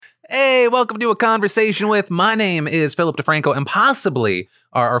Hey, welcome to A Conversation With. My name is Philip DeFranco, and possibly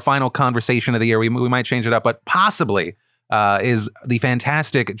our final conversation of the year, we might change it up, but possibly is the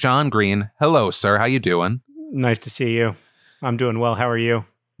fantastic John Green. Hello, sir. How you doing? Nice to see you. I'm doing well. How are you?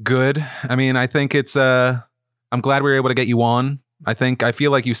 Good. I mean, I think it's, I'm glad we were able to get you on. I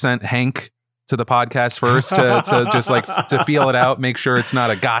feel like you sent Hank to the podcast first to just like to feel it out, make sure it's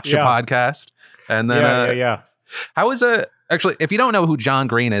not a gotcha podcast. And then, yeah. How is actually, if you don't know who John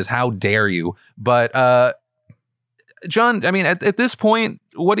Green is, how dare you? But John, I mean, at this point,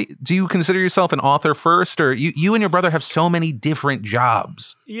 what do you consider yourself an author first, or you and your brother have so many different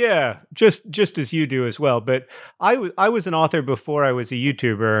jobs? Yeah, just as you do as well. But I was an author before I was a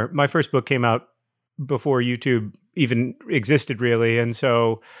YouTuber. My first book came out before YouTube even existed, really, and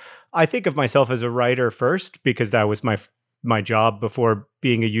so I think of myself as a writer first because that was my job before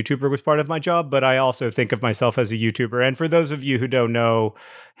being a YouTuber was part of my job, but I also think of myself as a YouTuber. And for those of you who don't know,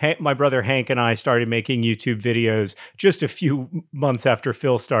 my brother Hank and I started making YouTube videos just a few months after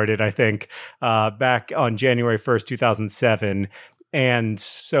Phil started, I think, back on January 1st, 2007. And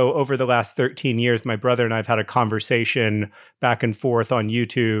so over the last 13 years, my brother and I have had a conversation back and forth on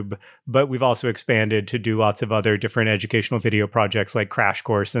YouTube, but we've also expanded to do lots of other different educational video projects like Crash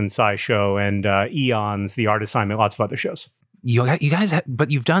Course and SciShow and Eons, The Art Assignment, lots of other shows. You guys,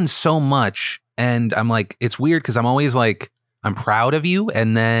 but you've done so much. And I'm like, it's weird because I'm always like, I'm proud of you.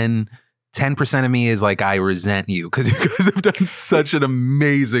 And then 10% of me is like, I resent you because you guys have done such an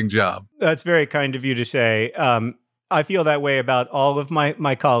amazing job. That's very kind of you to say. I feel that way about all of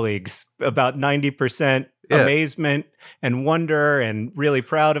my colleagues, about 90% amazement and wonder and really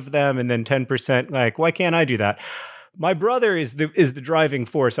proud of them. And then 10% like, why can't I do that? My brother is the driving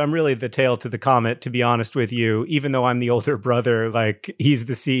force. I'm really the tail to the comet, to be honest with you, even though I'm the older brother, like he's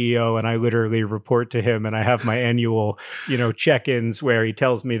the CEO and I literally report to him and I have my annual, check-ins where he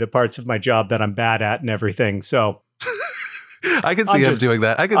tells me the parts of my job that I'm bad at and everything. So I can see him doing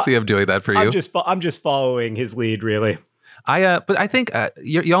that. I can see him doing that for you. I'm just following his lead, really. But I think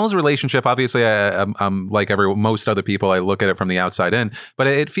y'all's relationship, obviously, I'm like most other people, I look at it from the outside in, but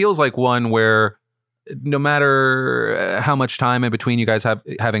it feels like one where no matter how much time in between you guys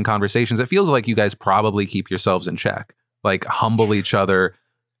having conversations, it feels like you guys probably keep yourselves in check, like humble each other.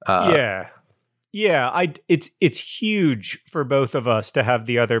 Yeah. It's huge for both of us to have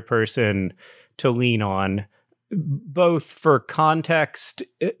the other person to lean on. Both for context,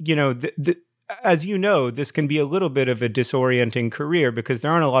 as you know, this can be a little bit of a disorienting career because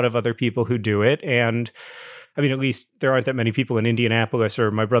there aren't a lot of other people who do it. And I mean, at least there aren't that many people in Indianapolis, or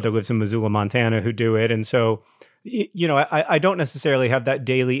my brother lives in Missoula, Montana, who do it. And so, I don't necessarily have that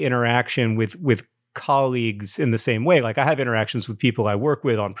daily interaction with colleagues in the same way. Like I have interactions with people I work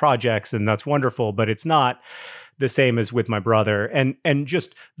with on projects, and that's wonderful, but it's not the same as with my brother. And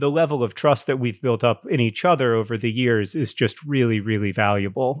just the level of trust that we've built up in each other over the years is just really, really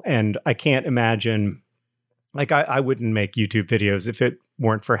valuable. And I can't imagine, like I wouldn't make YouTube videos if it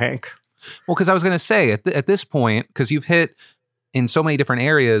weren't for Hank. Well, because I was going to say at this point, because you've hit in so many different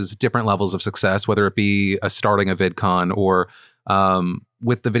areas, different levels of success, whether it be starting a VidCon or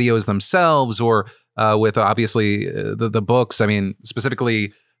with the videos themselves or with obviously the books. I mean,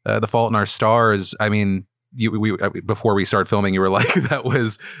 specifically The Fault in Our Stars. I mean, we before we started filming, you were like, that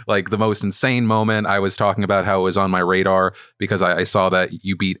was like the most insane moment. I was talking about how it was on my radar because I saw that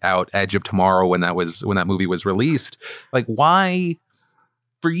you beat out Edge of Tomorrow when that movie was released. Like, why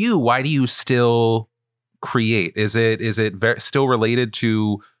for you? Why do you still create? Is it still related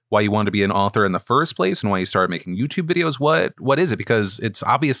to why you wanted to be an author in the first place and why you started making YouTube videos? What is it? Because it's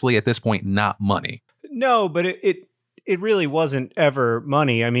obviously at this point not money. No, but it really wasn't ever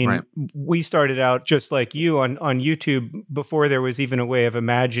money. I mean, right. We started out just like you on YouTube before there was even a way of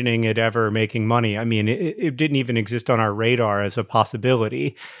imagining it ever making money. I mean, it didn't even exist on our radar as a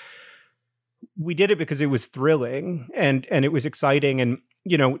possibility. We did it because it was thrilling and it was exciting. And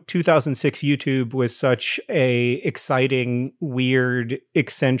 2006 YouTube was such a exciting, weird,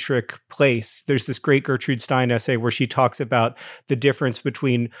 eccentric place. There's this great Gertrude Stein essay where she talks about the difference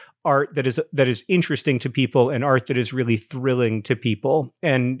between art that is interesting to people and art that is really thrilling to people.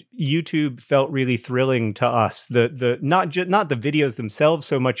 And YouTube felt really thrilling to us. The not the videos themselves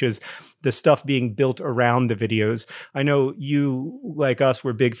so much as the stuff being built around the videos. I know you, like us,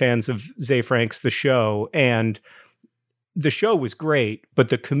 were big fans of Ze Frank's The Show, and the show was great, but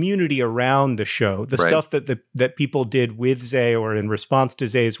the community around the show, the stuff that people did with Ze or in response to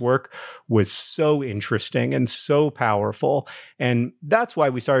Ze's work was so interesting and so powerful. And that's why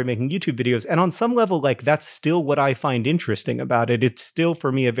we started making YouTube videos. And on some level, like, that's still what I find interesting about it. It's still,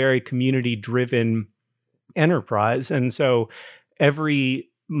 for me, a very community-driven enterprise. And so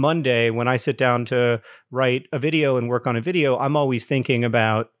every Monday, when I sit down to write a video and work on a video, I'm always thinking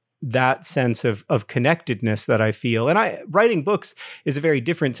about that sense of connectedness that I feel. And writing books is a very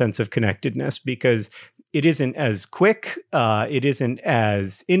different sense of connectedness because it isn't as quick, it isn't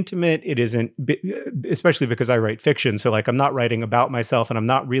as intimate, it isn't, especially because I write fiction. So like I'm not writing about myself and I'm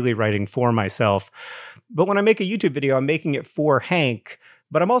not really writing for myself. But when I make a YouTube video, I'm making it for Hank,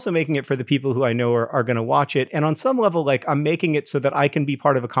 but I'm also making it for the people who I know are going to watch it. And on some level, like I'm making it so that I can be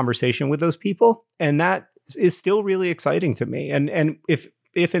part of a conversation with those people. And that is still really exciting to me. And if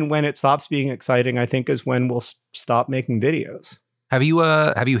and when it stops being exciting, I think is when we'll stop making videos. Have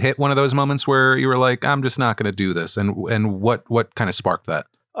you hit one of those moments where you were like, I'm just not going to do this? And what kind of sparked that?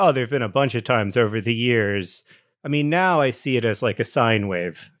 Oh, there've been a bunch of times over the years. I mean, now I see it as like a sine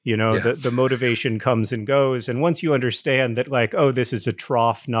wave, you know, the motivation comes and goes. And once you understand that like, oh, this is a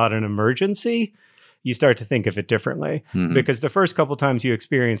trough, not an emergency, you start to think of it differently. Mm-hmm. Because the first couple times you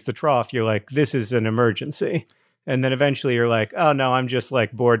experience the trough, you're like, this is an emergency. And then eventually you're like, oh, no, I'm just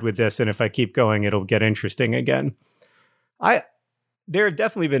like bored with this. And if I keep going, it'll get interesting again. There have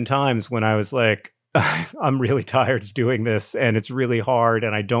definitely been times when I was like, I'm really tired of doing this and it's really hard.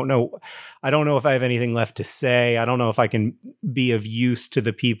 And I don't know if I have anything left to say. I don't know if I can be of use to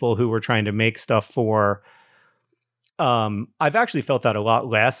the people who we're trying to make stuff for. I've actually felt that a lot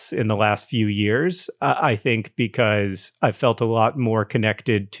less in the last few years, I think, because I've felt a lot more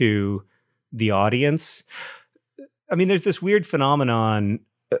connected to the audience. I mean, there's this weird phenomenon,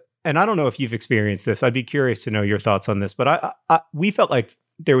 and I don't know if you've experienced this. I'd be curious to know your thoughts on this, but we felt like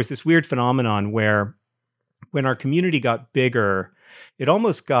there was this weird phenomenon where when our community got bigger, it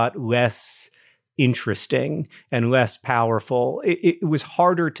almost got less interesting and less powerful. It was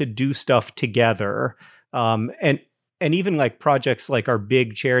harder to do stuff together. And even like projects like our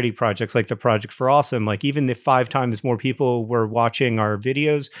big charity projects, like the Project for Awesome, like even if 5 times more people were watching our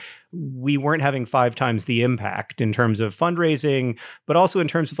videos, we weren't having 5 times the impact in terms of fundraising, but also in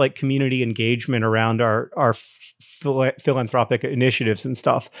terms of like community engagement around our philanthropic initiatives and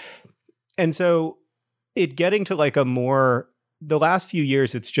stuff. And so it getting to like the last few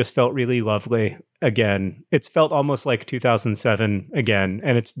years, it's just felt really lovely again. It's felt almost like 2007 again.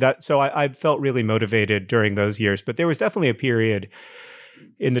 And it's that. So I felt really motivated during those years. But there was definitely a period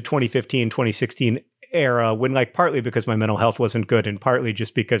in the 2015, 2016 era when, like, partly because my mental health wasn't good and partly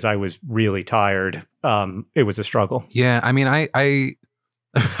just because I was really tired, it was a struggle. Yeah. I mean, I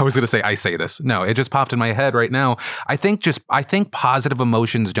was going to say, I say this. No, it just popped in my head right now. I think positive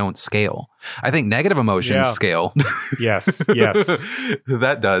emotions don't scale. I think negative emotions scale. Yes.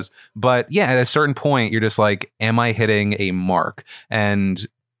 That does. But yeah, at a certain point, you're just like, am I hitting a mark? And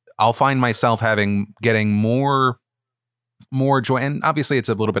I'll find myself getting more joy. And obviously it's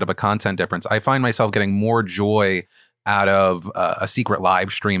a little bit of a content difference. I find myself getting more joy out of a secret live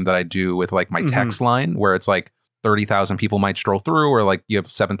stream that I do with like my text line, where it's like 30,000 people might stroll through, or like you have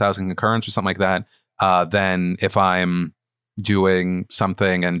 7,000 concurrents or something like that, than if I'm doing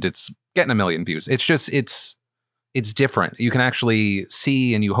something and it's getting 1 million views. It's just, it's different. You can actually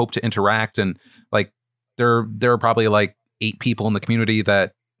see and you hope to interact. And like, there are probably like 8 people in the community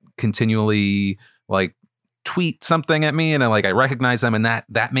that continually like tweet something at me, and I recognize them, and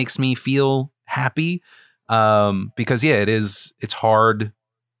that makes me feel happy. Because yeah, it's hard.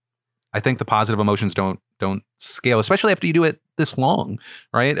 I think the positive emotions don't scale, especially after you do it this long,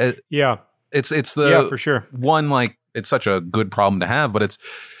 right? It's for sure. One, like, it's such a good problem to have, but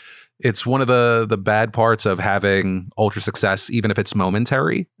it's one of the bad parts of having ultra success, even if it's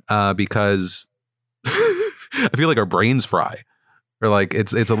momentary, because I feel like our brains fry, or like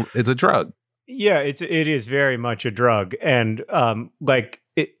it's a drug. Yeah, it is very much a drug, and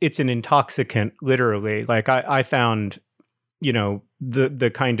it's an intoxicant, literally. Like I found, you know,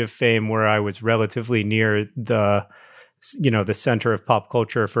 the kind of fame where I was relatively near the center of pop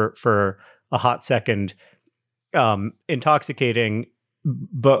culture for a hot second, intoxicating,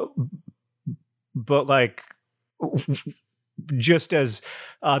 but like, just as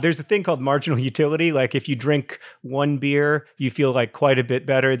there's a thing called marginal utility. Like if you drink 1 beer, you feel like quite a bit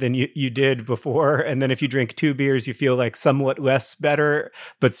better than you did before. And then if you drink 2 beers, you feel like somewhat less better,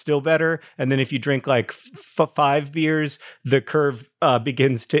 but still better. And then if you drink like 5 beers, the curve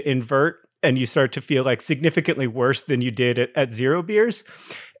begins to invert and you start to feel like significantly worse than you did at 0 beers.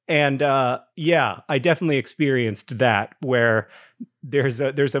 And I definitely experienced that, where there's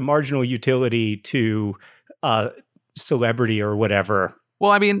a marginal utility to celebrity or whatever,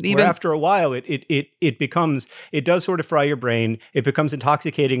 Well, I mean, even where after a while, it becomes, it does sort of fry your brain. It becomes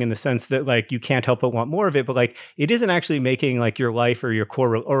intoxicating in the sense that like you can't help but want more of it. But like it isn't actually making like your life or your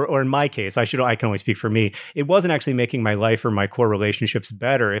core, or in my case, I can only speak for me. It wasn't actually making my life or my core relationships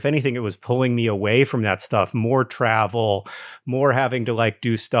better. If anything, it was pulling me away from that stuff. More travel, more having to like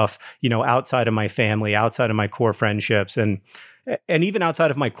do stuff, you know, outside of my family, outside of my core friendships, and even outside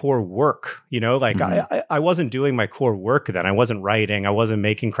of my core work, you know, like I wasn't doing my core work then. I wasn't writing. I wasn't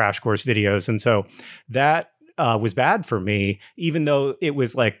making crash course videos. And so that was bad for me, even though it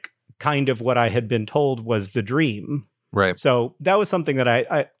was like kind of what I had been told was the dream. Right. So that was something that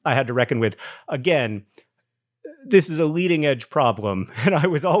I had to reckon with. Again, this is a leading edge problem. And I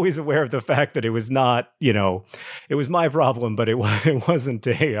was always aware of the fact that it was not, you know, it was my problem, but it wasn't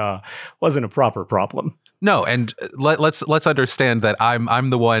a proper problem. No, and let's understand that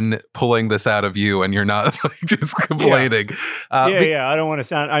I'm the one pulling this out of you, and you're not like, just complaining. Yeah. I don't want to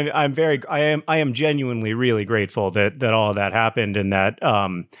sound. I am genuinely really grateful that all of that happened, and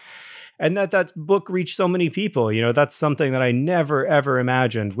that book reached so many people. You know, that's something that I never ever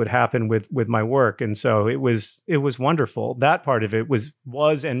imagined would happen with my work, and so it was wonderful. That part of it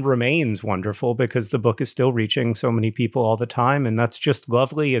was and remains wonderful because the book is still reaching so many people all the time, and that's just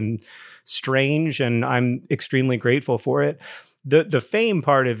lovely and strange, and I'm extremely grateful for it. The fame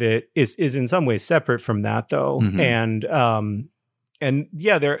part of it is in some ways separate from that, though, and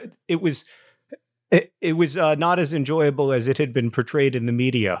yeah, it was not as enjoyable as it had been portrayed in the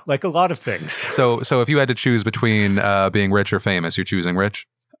media, like a lot of things. So if you had to choose between being rich or famous, you're choosing rich?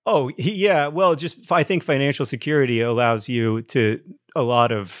 Oh, yeah. Well, I think financial security allows you to a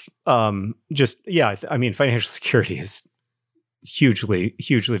lot of I mean, financial security is hugely,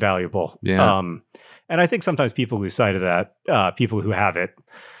 hugely valuable. Yeah. And I think sometimes people lose sight of that, people who have it.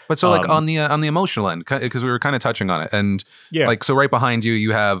 But so like on the emotional end, because we were kind of touching on it, and like, so right behind you,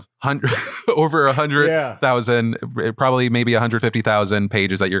 you have over 100,000, probably maybe 150,000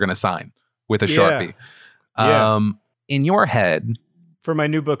 pages that you're going to sign with a Sharpie. In your head, for my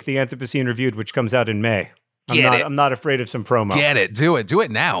new book, The Anthropocene Reviewed, which comes out in May. I'm not afraid of some promo. Get it. Do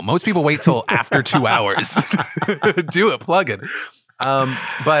it now. Most people wait till after 2 hours. Do it. Plug it.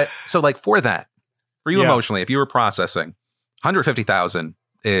 But so like for you emotionally, if you were processing, 150,000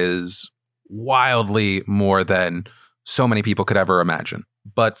 is wildly more than so many people could ever imagine.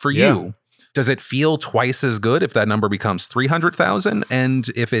 But for you, does it feel twice as good if that number becomes 300,000? And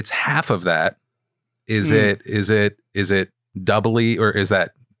if it's half of that, is it doubly, or is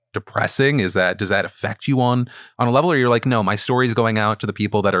that depressing? Does that affect you on a level, or you're like, no, my story is going out to the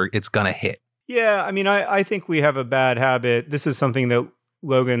people that it's gonna hit? Yeah, I mean, I think we have a bad habit. This is something that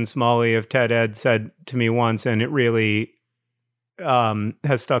Logan Smalley of TED Ed said to me once, and it really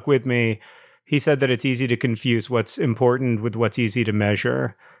has stuck with me. He said that it's easy to confuse what's important with what's easy to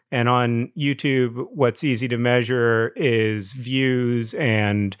measure. And on YouTube, what's easy to measure is views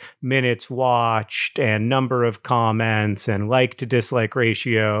and minutes watched and number of comments and like to dislike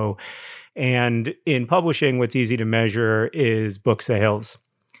ratio. And in publishing, what's easy to measure is book sales.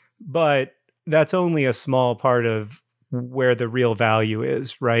 But that's only a small part of where the real value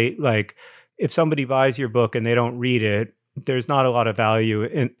is, right? Like if somebody buys your book and they don't read it, there's not a lot of value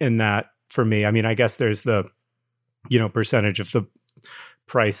in that for me. I mean, I guess there's the, percentage of the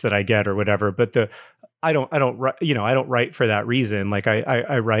price that I get or whatever, but I don't write for that reason. Like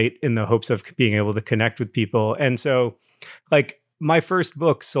I write in the hopes of being able to connect with people. And so like my first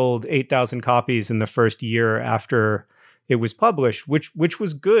book sold 8,000 copies in the first year after it was published, which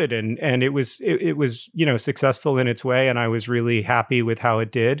was good. And it was successful in its way. And I was really happy with how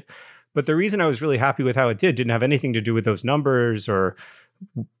it did. But the reason I was really happy with how it didn't have anything to do with those numbers or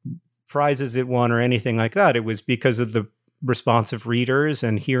prizes it won or anything like that. It was because of the responsive readers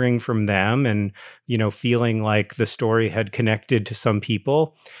and hearing from them and, feeling like the story had connected to some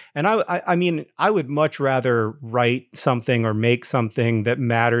people. And I mean, I would much rather write something or make something that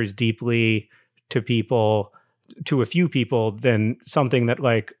matters deeply to people, to a few people, than something that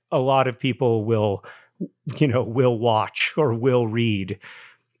like a lot of people will watch or will read.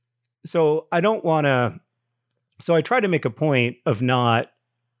 So I try to make a point of not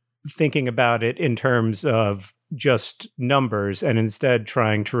thinking about it in terms of just numbers and instead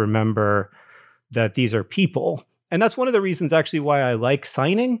trying to remember that these are people. And that's one of the reasons actually why I like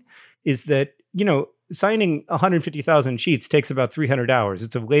signing is that, signing 150,000 sheets takes about 300 hours.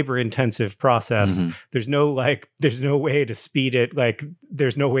 It's a labor intensive process. Mm-hmm. There's no way to speed it. Like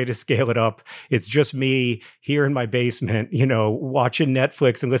there's no way to scale it up. It's just me here in my basement, watching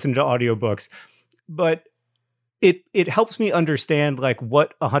Netflix and listening to audiobooks. But it helps me understand like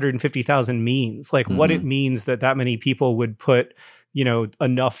what 150,000 means, like what it means that many people would put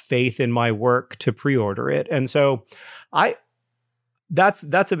enough faith in my work to pre-order it. And so that's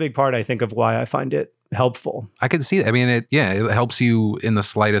a big part, I think, of why I find it helpful. I can see that. I mean, it helps you in the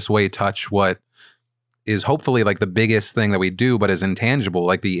slightest way touch what is hopefully like the biggest thing that we do, but is intangible,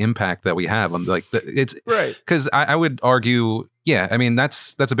 like the impact that we have on it's right. Because I would argue, I mean,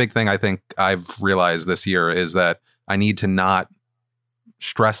 that's a big thing I think I've realized this year is that I need to not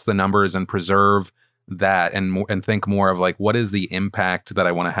stress the numbers and preserve that and think more of like, what is the impact that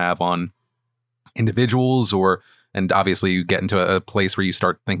I want to have on individuals, and obviously you get into a place where you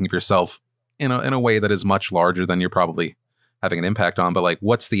start thinking of yourself in a way that is much larger than you're probably having an impact on, but like,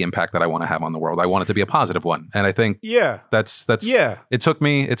 what's the impact that I want to have on the world? I want it to be a positive one. And I think that's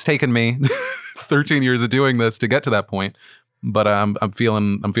it's taken me 13 years of doing this to get to that point, but I'm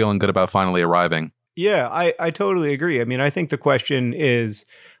feeling good about finally arriving. Yeah, I totally agree. I mean, I think the question is,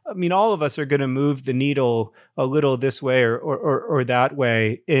 all of us are going to move the needle a little this way or that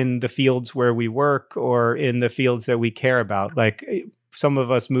way in the fields where we work or in the fields that we care about. Like, some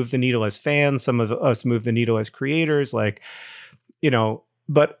of us move the needle as fans, some of us move the needle as creators,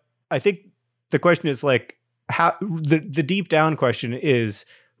 but I think the question is like, how the deep down question is,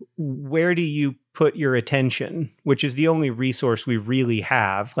 where do you put your attention, which is the only resource we really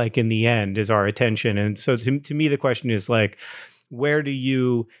have, like in the end, is our attention. And so to me, the question is like, where do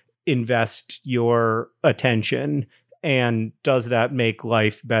you invest your attention? And does that make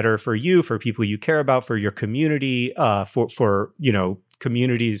life better for you, for people you care about, for your community, for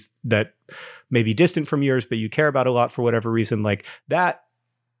communities that may be distant from yours, but you care about a lot for whatever reason? Like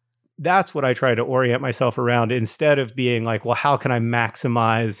that's what I try to orient myself around, instead of being like, well, how can I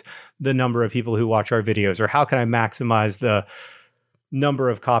maximize the number of people who watch our videos? Or how can I maximize the number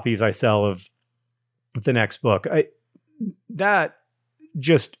of copies I sell of the next book? That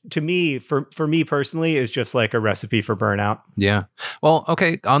just, to me, for me personally, is just like a recipe for burnout. Yeah. Well,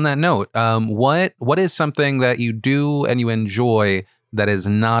 okay. On that note, what is something that you do and you enjoy that is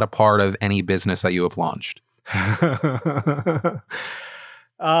not a part of any business that you have launched?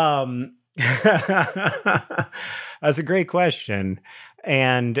 That's a great question.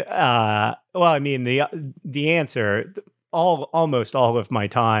 And the answer, almost all of my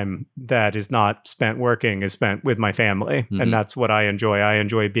time that is not spent working is spent with my family. Mm-hmm. And that's what I enjoy. I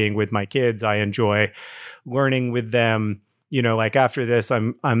enjoy being with my kids. I enjoy learning with them. Like after this,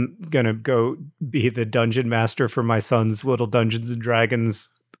 I'm going to go be the dungeon master for my son's little Dungeons and Dragons,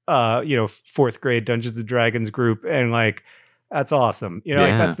 4th grade Dungeons and Dragons group. And like, that's awesome.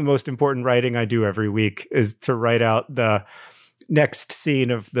 Like that's the most important writing I do every week, is to write out the next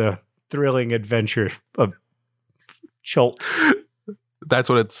scene of the thrilling adventure of Chult. That's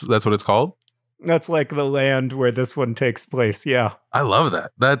what it's called? That's like the land where this one takes place. Yeah. I love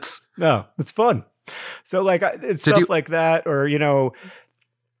that. It's fun. So like it's stuff like that, or,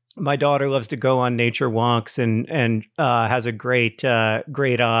 my daughter loves to go on nature walks and has a great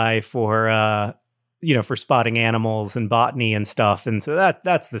eye for, for spotting animals and botany and stuff. And so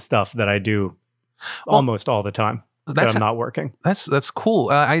that's the stuff that I do almost all the time. That I'm not working. That's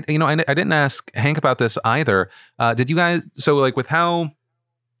cool. I didn't ask Hank about this either. Did you guys? So like with how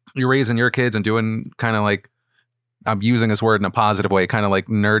you're raising your kids and doing kind of like, I'm using this word in a positive way, kind of like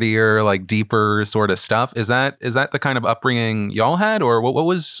nerdier, like deeper sort of stuff. Is that the kind of upbringing y'all had, or what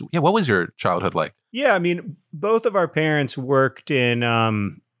was your childhood like? Yeah, I mean, both of our parents worked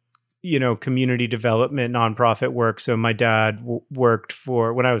in community development, nonprofit work. So my dad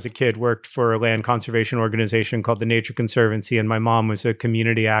when I was a kid, worked for a land conservation organization called the Nature Conservancy. And my mom was a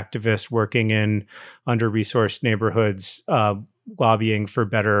community activist working in under-resourced neighborhoods, lobbying for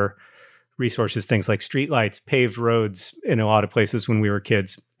better resources, things like streetlights, paved roads in a lot of places when we were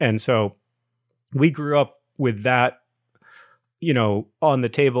kids. And so we grew up with that, on the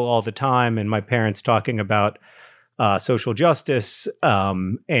table all the time. And my parents talking about social justice.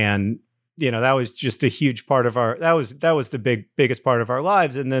 And, that was just a huge part of that was the biggest part of our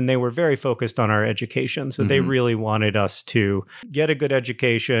lives. And then they were very focused on our education. So they really wanted us to get a good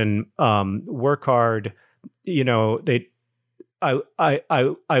education, work hard. I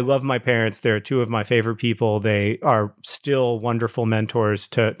love my parents. They're two of my favorite people. They are still wonderful mentors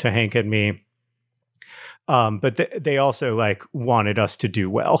to Hank and me. But they also like wanted us to do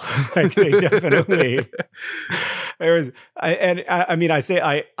well. Like they definitely. I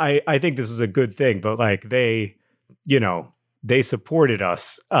think this is a good thing, but like they supported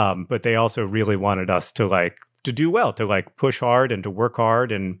us. But they also really wanted us to do well, to like push hard and to work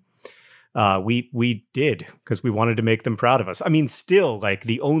hard. And we did, because we wanted to make them proud of us. I mean, still, like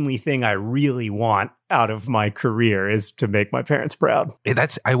the only thing I really want out of my career is to make my parents proud.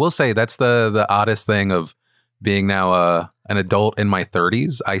 I will say that's the oddest thing of being now a an adult in my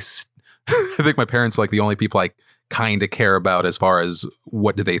 30s, I think my parents are like the only people I kind of care about as far as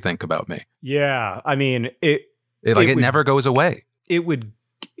what do they think about me. Yeah. I mean, it never goes away.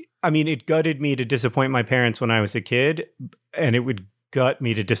 It gutted me to disappoint my parents when I was a kid, and it would gut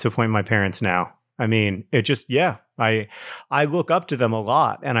me to disappoint my parents now. I mean, it just, yeah, I look up to them a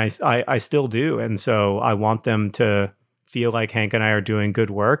lot, and I still do. And so I want them to feel like Hank and I are doing good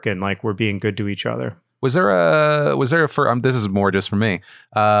work and like we're being good to each other. Was there a this is more just for me.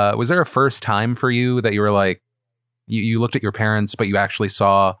 Was there a first time for you that you were like, you looked at your parents, but you actually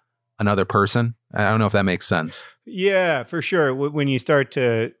saw another person? I don't know if that makes sense. Yeah, for sure. When you start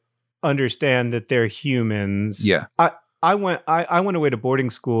to understand that they're humans. Yeah. I went away to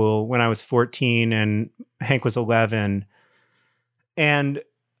boarding school when I was 14 and Hank was 11. And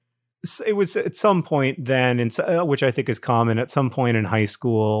it was at some point then, which I think is common, at some point in high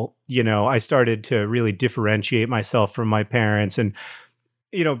school, I started to really differentiate myself from my parents. And,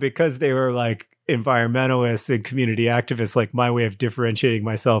 because they were like environmentalists and community activists, like my way of differentiating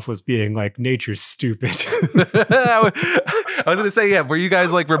myself was being like, nature's stupid. I was going to say, yeah, were you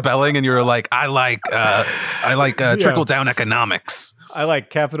guys like rebelling and you were like, I like trickle down economics. I like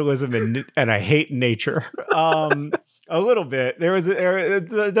capitalism and I hate nature. A little bit. There was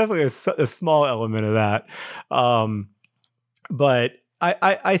definitely a small element of that. But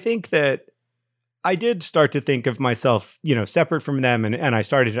I think that I did start to think of myself, separate from them. And I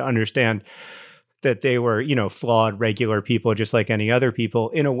started to understand that they were, flawed, regular people, just like any other people.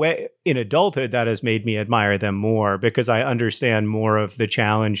 In a way, in adulthood, that has made me admire them more because I understand more of the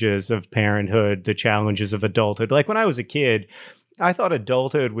challenges of parenthood, the challenges of adulthood. Like when I was a kid, I thought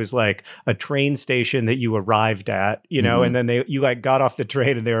adulthood was like a train station that you arrived at, and then you like got off the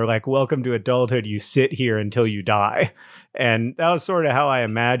train and they were like, welcome to adulthood. You sit here until you die. And that was sort of how I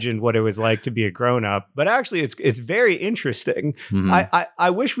imagined what it was like to be a grown up. But actually, it's very interesting. Mm-hmm. I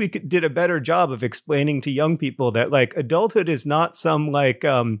wish we did a better job of explaining to young people that like adulthood is not some like,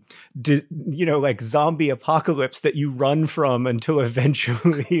 like zombie apocalypse that you run from until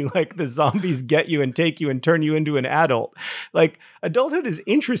eventually like the zombies get you and take you and turn you into an adult. Like adulthood is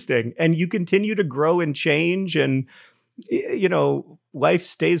interesting and you continue to grow and change and, life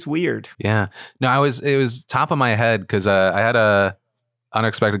stays weird. Yeah. No, it was top of my head because I had a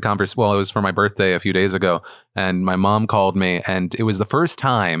unexpected conversation. Well, it was for my birthday a few days ago and my mom called me and it was the first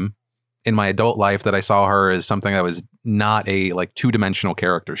time in my adult life that I saw her as something that was not a like two-dimensional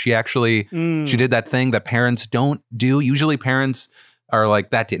character. She actually, she did that thing that parents don't do. Usually parents are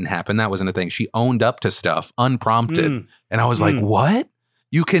like, that didn't happen. That wasn't a thing. She owned up to stuff unprompted. And I was like, what?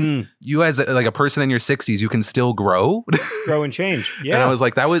 You can, you as a person in your 60s, you can still grow and change. Yeah. And I was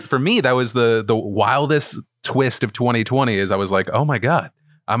like, that was the wildest twist of 2020 is I was like, oh my God,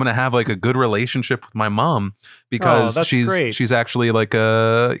 I'm going to have like a good relationship with my mom because she's actually like,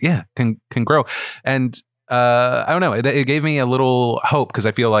 can grow. And I don't know, it gave me a little hope because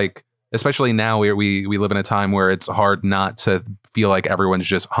I feel like, especially now we live in a time where it's hard not to feel like everyone's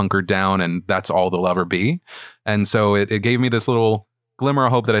just hunkered down and that's all they'll ever be. And so it gave me this little glimmer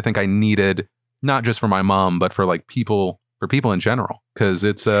of hope that I think I needed, not just for my mom, but for like people in general. Cause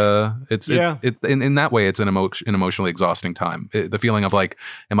it's in that way, it's an emotionally exhausting time. The feeling of like,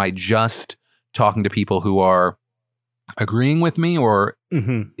 am I just talking to people who are agreeing with me or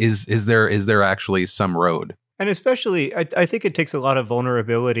is there actually some road? And especially, I think it takes a lot of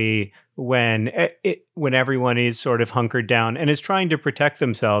vulnerability when everyone is sort of hunkered down and is trying to protect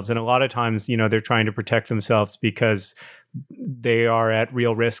themselves. And a lot of times, they're trying to protect themselves because they are at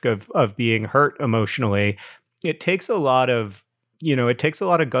real risk of being hurt emotionally. It takes a lot of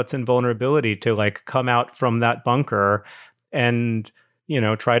guts and vulnerability to like come out from that bunker and,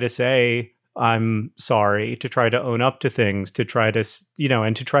 try to say, I'm sorry, to try to own up to things, to try to,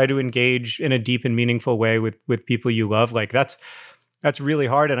 and to try to engage in a deep and meaningful way with people you love. Like that's really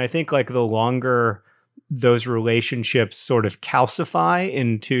hard. And I think like the longer those relationships sort of calcify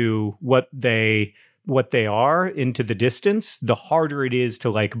into what they are into the distance, the harder it is to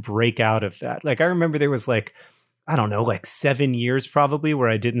like break out of that. Like I remember there was like, I don't know, like 7 years probably where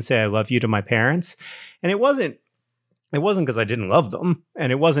I didn't say I love you to my parents. And it wasn't because I didn't love them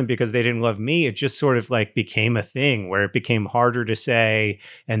and it wasn't because they didn't love me. It just sort of like became a thing where it became harder to say.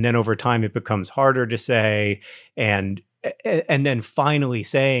 And then over time it becomes harder to say. And then finally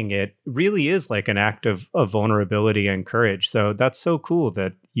saying it really is like an act of vulnerability and courage. So that's so cool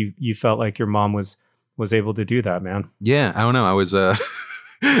that you felt like your mom was able to do that, man. Yeah. I don't know. I was, I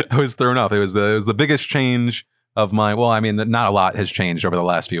was thrown off. It was the biggest change of my, well, I mean, not a lot has changed over the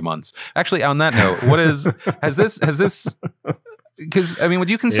last few months. Actually, on that note, has this Because, I mean, would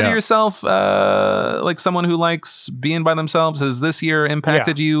you consider yourself like someone who likes being by themselves? Has this year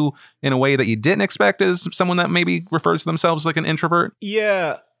impacted you in a way that you didn't expect as someone that maybe refers to themselves like an introvert?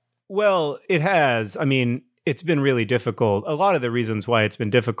 Yeah, well, it has. I mean, it's been really difficult. A lot of the reasons why it's been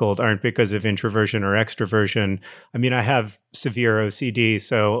difficult aren't because of introversion or extroversion. I mean, I have severe OCD,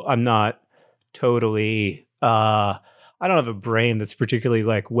 so I'm not totally... I don't have a brain that's particularly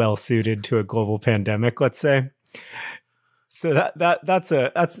like well suited to a global pandemic, let's say. So that's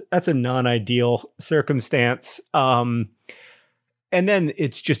a non-ideal circumstance. And then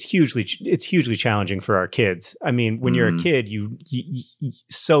it's just hugely challenging for our kids. I mean, when you're a kid, you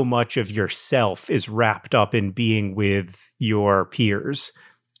so much of yourself is wrapped up in being with your peers,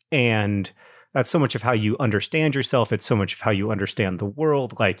 and that's so much of how you understand yourself. It's so much of how you understand the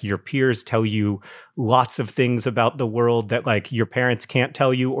world. Like, your peers tell you lots of things about the world that like your parents can't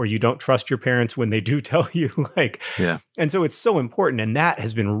tell you, or you don't trust your parents when they do tell you. And so it's so important. And that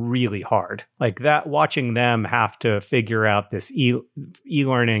has been really hard. Like, that, watching them have to figure out this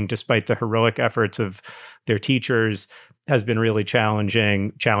e-learning despite the heroic efforts of their teachers has been really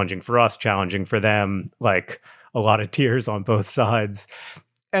challenging for us, challenging for them, like a lot of tears on both sides.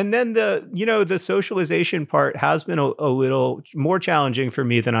 And then the socialization part has been a little more challenging for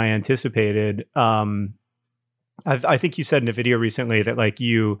me than I anticipated. I think you said in a video recently that like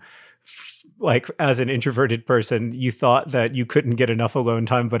you, like as an introverted person, you thought that you couldn't get enough alone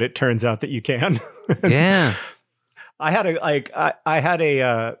time, but it turns out that you can. Yeah. I had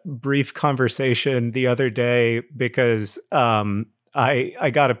a brief conversation the other day because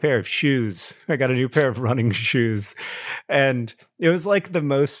I got a pair of shoes. I got a new pair of running shoes. And it was like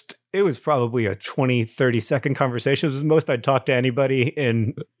it was probably a 20, 30-second conversation. It was the most I'd talked to anybody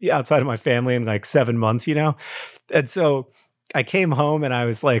outside of my family in like 7 months, you know? And so I came home and I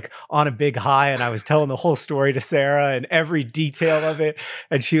was like on a big high, and I was telling the whole story to Sarah and every detail of it.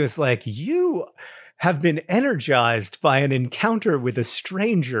 And she was like, "You have been energized by an encounter with a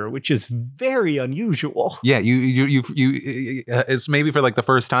stranger, which is very unusual." Yeah, you it's maybe for like the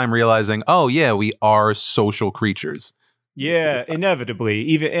first time realizing, oh yeah, we are social creatures. Yeah,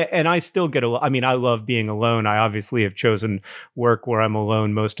 inevitably. And I still get I mean, I love being alone. I obviously have chosen work where I'm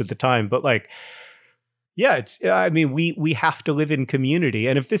alone most of the time, but like, yeah, we have to live in community.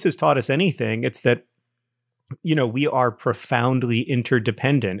 And if this has taught us anything, it's that, you know, we are profoundly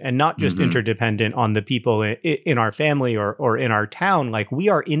interdependent, and not just interdependent on the people in our family or in our town. Like, we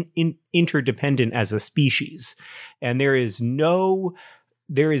are interdependent as a species, and there is no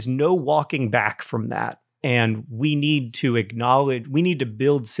walking back from that. And we need to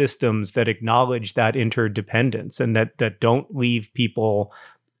build systems that acknowledge that interdependence, and that don't leave people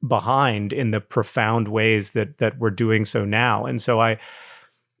behind in the profound ways that we're doing so now. And so I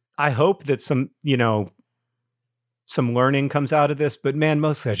hope that some learning comes out of this, but man,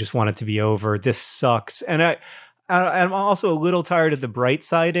 mostly I just want it to be over. This sucks. And I'm also a little tired of the bright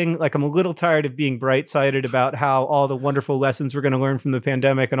siding. Like, I'm a little tired of being bright sided about how all the wonderful lessons we're going to learn from the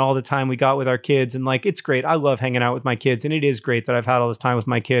pandemic and all the time we got with our kids. And like, it's great. I love hanging out with my kids, and it is great that I've had all this time with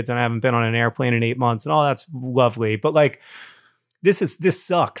my kids and I haven't been on an airplane in 8 months, and all that's lovely. But like, this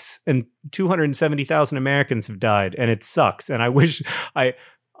sucks. And 270,000 Americans have died, and it sucks. And I wish I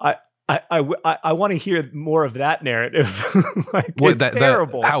want to hear more of that narrative. Like, it's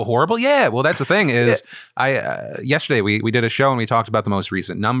terrible. How horrible? Yeah. Well, that's the thing is, yesterday we did a show and we talked about the most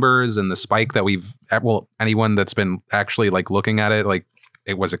recent numbers and the spike that anyone that's been actually like looking at it, like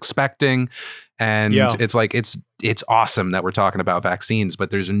it was expecting. And it's like, it's awesome that we're talking about vaccines, but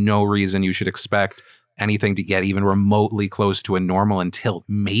there's no reason you should expect anything to get even remotely close to a normal until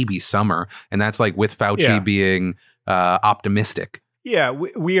maybe summer. And that's like with Fauci being optimistic. Yeah,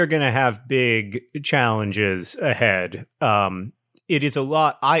 we are going to have big challenges ahead. It is a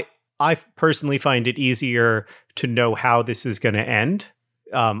lot. I personally find it easier to know how this is going to end.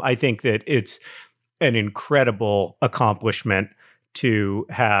 I think that it's an incredible accomplishment to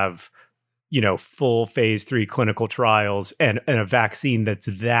have, full phase 3 clinical trials and a vaccine that's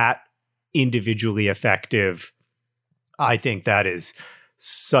that individually effective. I think that is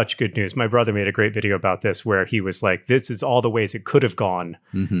such good news. My brother made a great video about this where he was like, this is all the ways it could have gone.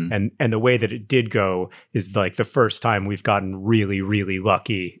 And the way that it did go is like the first time we've gotten really, really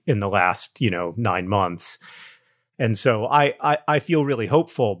lucky in the last, 9 months. And so I feel really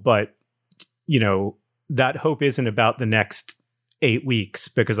hopeful, but, that hope isn't about the next 8 weeks,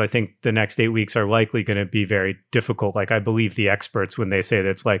 because I think the next 8 weeks are likely going to be very difficult. Like, I believe the experts when they say that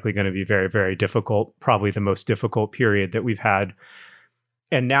it's likely going to be very, very difficult, probably the most difficult period that we've had.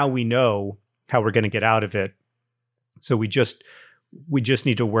 And now we know how we're going to get out of it. So we just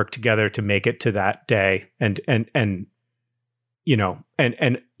need to work together to make it to that day. And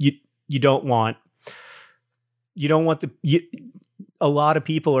and you don't want a lot of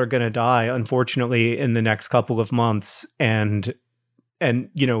people are going to die, unfortunately, in the next couple of months. And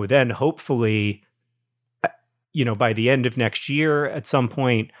then hopefully, by the end of next year, at some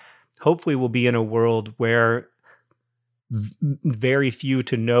point, hopefully we'll be in a world where very few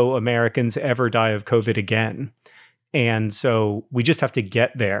to no Americans ever die of COVID again. And so we just have to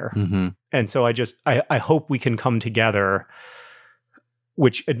get there. Mm-hmm. And so I hope we can come together,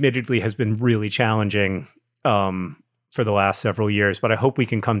 which admittedly has been really challenging for the last several years, but I hope we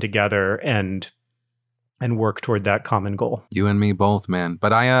can come together and work toward that common goal. You and me both, man.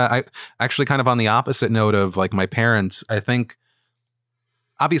 But I actually kind of on the opposite note of like my parents, I think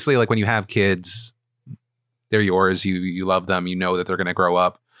obviously like when you have kids, they're yours, you love them, you know that they're going to grow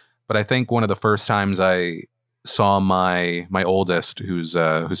up. But I think one of the first times I saw my oldest, who's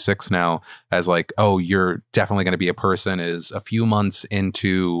 6 now, as like, oh, you're definitely going to be a person, is a few months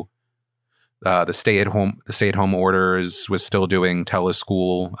into the stay-at-home orders, was still doing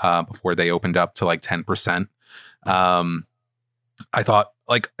teleschool before they opened up to like 10%. I thought,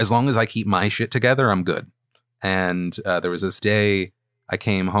 like, as long as I keep my shit together, I'm good. And there was this day I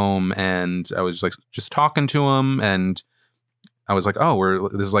came home and I was like just talking to him, and I was like, oh,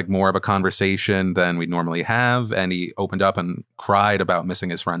 this is like more of a conversation than we normally have. And he opened up and cried about missing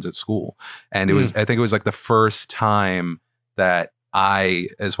his friends at school. And it was, I think it was like the first time that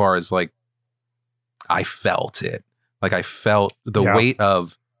as far as like, I felt it. Like I felt the weight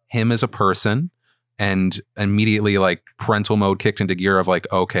of him as a person, and immediately like parental mode kicked into gear of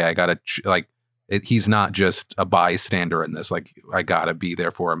like, okay, I gotta he's not just a bystander in this. Like I gotta be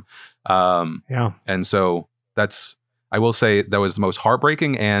there for him. And so I will say that was the most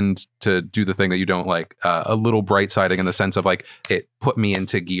heartbreaking, and to do the thing that you don't like, a little bright siding in the sense of like it put me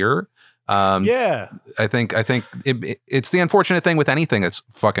into gear. I think it's the unfortunate thing with anything that's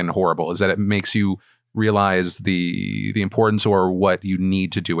fucking horrible is that it makes you realize the importance or what you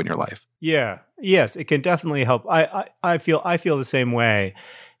need to do in your life. Yeah. Yes, it can definitely help. I feel the same way.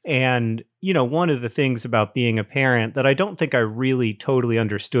 And, one of the things about being a parent that I don't think I really totally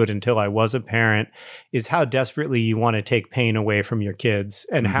understood until I was a parent is how desperately you want to take pain away from your kids,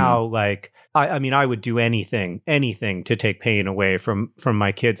 and how like, I mean, I would do anything to take pain away from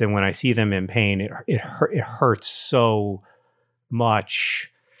my kids. And when I see them in pain, it hurts so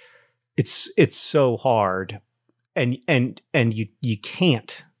much. It's so hard, and you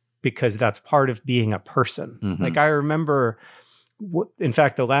can't, because that's part of being a person. Like I remember, in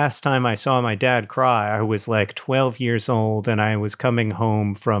fact, the last time I saw my dad cry, I was like 12 years old, and I was coming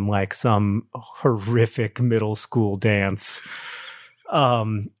home from like some horrific middle school dance,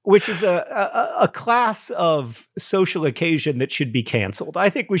 which is a class of social occasion that should be canceled. I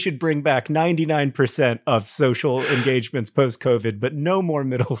think we should bring back 99% of social engagements post-COVID, but no more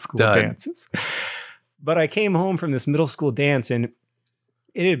middle school dances. But I came home from this middle school dance, and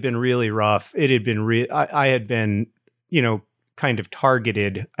it had been really rough. It had been I had been, kind of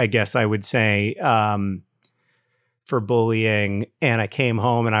targeted, I guess I would say, for bullying. And I came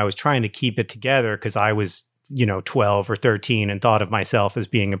home and I was trying to keep it together because I was, 12 or 13 and thought of myself as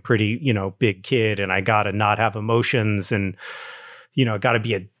being a pretty, big kid, and I got to not have emotions, and, got to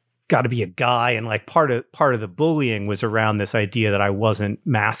be a guy. And like part of the bullying was around this idea that I wasn't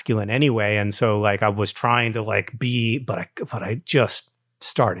masculine anyway. And so like I was trying to like be, but I just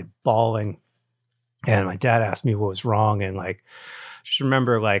started bawling. And my dad asked me what was wrong. And like, just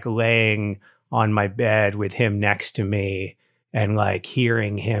remember like laying on my bed with him next to me and like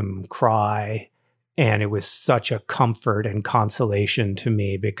hearing him cry. And it was such a comfort and consolation to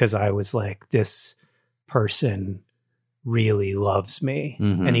me, because I was like, this person really loves me,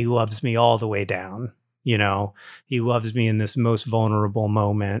 and he loves me all the way down. He loves me in this most vulnerable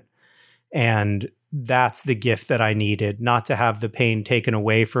moment. And that's the gift that I needed, not to have the pain taken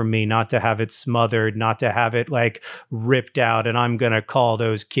away from me, not to have it smothered, not to have it like ripped out, and I'm going to call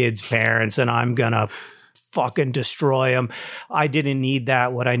those kids' parents and I'm going to fucking destroy them. I didn't need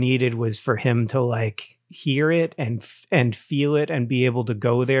that. What I needed was for him to like hear it and feel it and be able to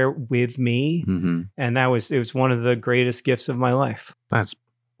go there with me. And it was one of the greatest gifts of my life.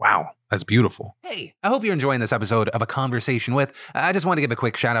 Wow. That's beautiful. Hey, I hope you're enjoying this episode of A Conversation With. I just want to give a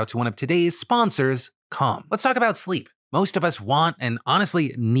quick shout out to one of today's sponsors, Calm. Let's talk about sleep. Most of us want and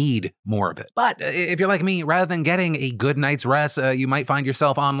honestly need more of it. But if you're like me, rather than getting a good night's rest, you might find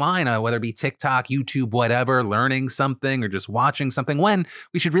yourself online, whether it be TikTok, YouTube, whatever, learning something or just watching something, when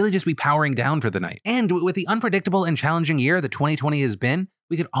we should really just be powering down for the night. And with the unpredictable and challenging year that 2020 has been,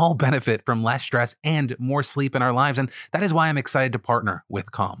 we could all benefit from less stress and more sleep in our lives. And that is why I'm excited to partner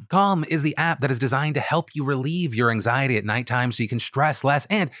with Calm. Calm is the app that is designed to help you relieve your anxiety at nighttime so you can stress less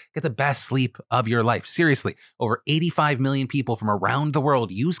and get the best sleep of your life. Seriously, over 85 million people from around the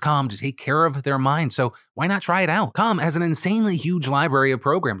world use Calm to take care of their mind. So why not try it out? Calm has an insanely huge library of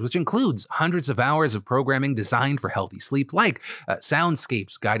programs, which includes hundreds of hours of programming designed for healthy sleep, like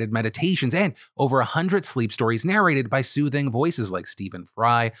soundscapes, guided meditations, and over 100 sleep stories narrated by soothing voices like Stephen Fry,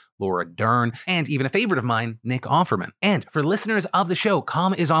 Laura Dern, and even a favorite of mine, Nick Offerman. And for listeners of the show,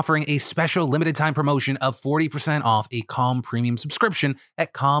 Calm is offering a special limited time promotion of 40% off a Calm premium subscription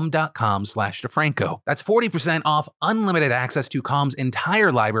at calm.com/DeFranco. That's 40% off unlimited access to Calm's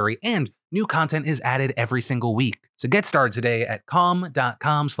entire library, and new content is added every single week. So get started today at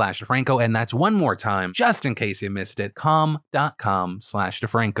calm.com/DeFranco. And that's one more time, just in case you missed it,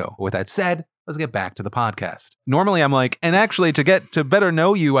 calm.com/DeFranco. With that said, let's get back to the podcast. Normally I'm like, and actually to get to better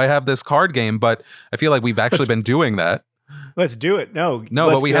know you, I have this card game, but I feel like we've actually been doing that. Let's do it. No,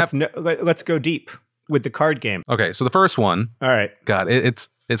 but we have. Let's go deep with the card game. Okay, so the first one. All right. God, it's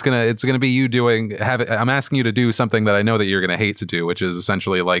gonna be you doing. I'm asking you to do something that I know that you're gonna hate to do, which is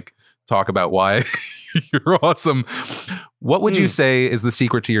essentially like talk about why you're awesome. What would you say is the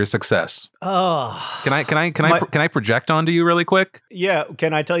secret to your success? Oh, can I project onto you really quick? Yeah.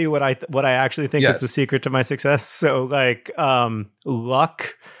 Can I tell you what I actually think is the secret to my success? So like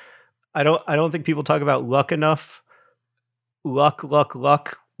luck. I don't think people talk about luck enough. Luck.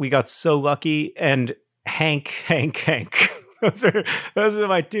 We got so lucky. And Hank. Those are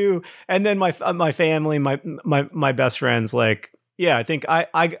my two. And then my family, my best friends. Like, yeah, I think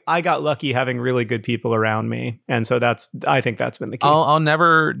I got lucky having really good people around me, and so I think that's been the key. I'll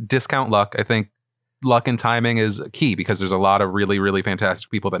never discount luck. I think luck and timing is key because there's a lot of really, really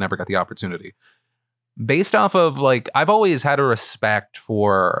fantastic people that never got the opportunity. Based off of like, I've always had a respect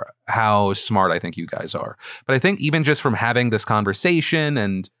for how smart I think you guys are, but I think even just from having this conversation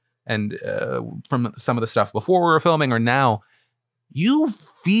and from some of the stuff before we were filming or now, you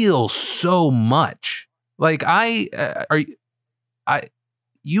feel so much. Like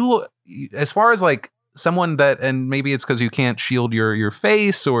you as far as like someone that, and maybe it's because you can't shield your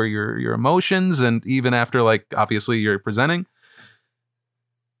face or your emotions, and even after like obviously you're presenting,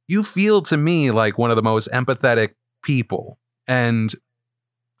 you feel to me like one of the most empathetic people. And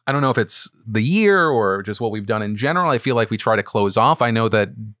I don't know if it's the year or just what we've done in general. I feel like we try to close off. I know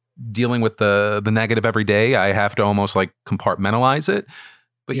that dealing with the negative every day, I have to almost like compartmentalize it.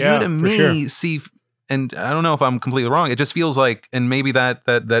 But you to me see. And I don't know if I'm completely wrong. It just feels like, and maybe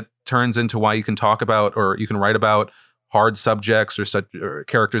that turns into why you can talk about or you can write about hard subjects or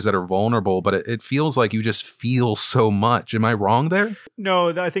characters that are vulnerable. But it feels like you just feel so much. Am I wrong there?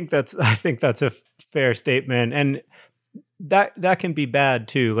 No, I think that's a fair statement, and that can be bad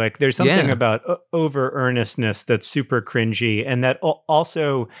too. Like there's something about over earnestness that's super cringy, and that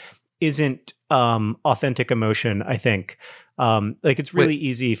also isn't authentic emotion, I think. Like it's really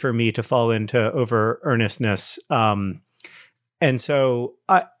easy for me to fall into over earnestness. And so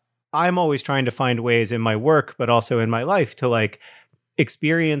I'm always trying to find ways in my work, but also in my life to like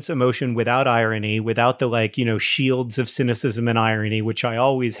experience emotion without irony, without the like, shields of cynicism and irony, which I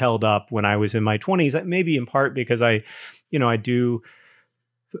always held up when I was in my 20s, maybe in part because I do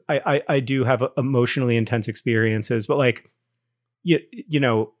have emotionally intense experiences, but like,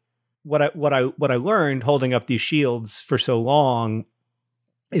 what I learned holding up these shields for so long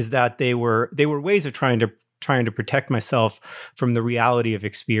is that they were ways of trying to protect myself from the reality of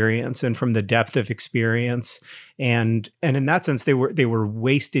experience and from the depth of experience, and in that sense they were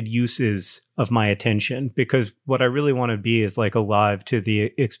wasted uses of my attention, because what I really want to be is like alive to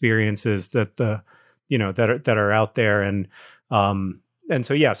the experiences that that are out there, and so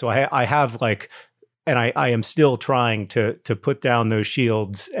I have like. And I am still trying to put down those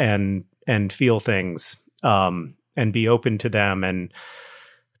shields and feel things and be open to them, and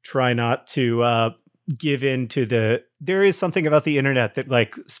try not to give in to there is something about the internet that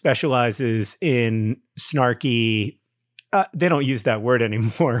like specializes in snarky. They don't use that word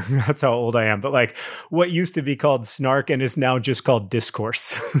anymore. That's how old I am. But like what used to be called snark and is now just called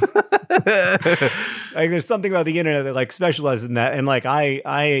discourse. Like there's something about the internet that like specializes in that, and like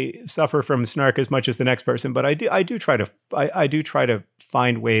I suffer from snark as much as the next person, but I do try to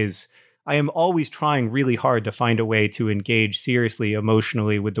find ways. I am always trying really hard to find a way to engage seriously,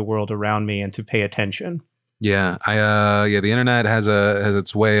 emotionally with the world around me and to pay attention. Yeah, the internet has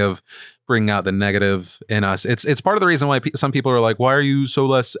its way of bringing out the negative in us. It's part of the reason why some people are like, "Why are you so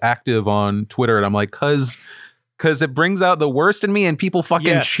less active on Twitter?" And I'm like, "Cause it brings out the worst in me, and people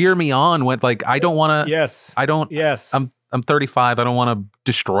fucking cheer me on when like I don't want to. Yes, I don't. Yes, I'm 35. I don't want to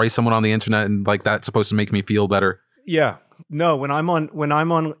destroy someone on the internet, and like that's supposed to make me feel better. Yeah. No, when I'm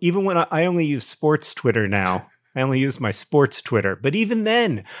on, even when I only use sports Twitter now, I only use my sports Twitter. But even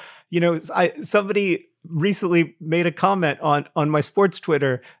then, somebody recently made a comment on my sports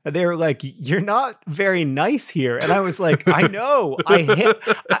Twitter, and they were like, "You're not very nice here." And I was like, "I know.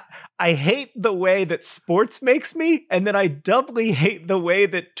 I hate the way that sports makes me, and then I doubly hate the way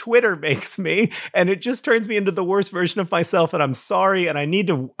that Twitter makes me, and it just turns me into the worst version of myself. And I'm sorry, and I need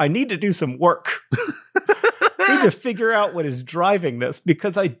to do some work." I need to figure out what is driving this,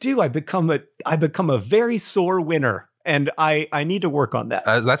 because I become a very sore winner, and I need to work on that.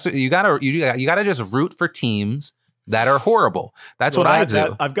 That's you gotta just root for teams that are horrible. That's what I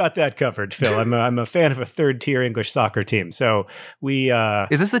do. I've got that covered, Phil. I'm a fan of a third tier English soccer team. So we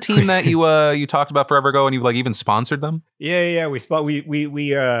is this the team that you talked about forever ago, and you like even sponsored them? Yeah.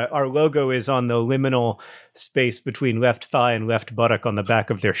 We our logo is on the liminal space between left thigh and left buttock on the back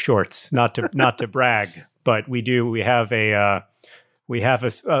of their shorts. Not to brag, but we have a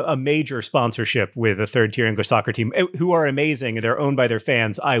major sponsorship with a third tier English soccer team who are amazing. They're owned by their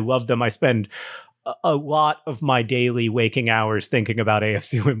fans. I love them. I spend a lot of my daily waking hours thinking about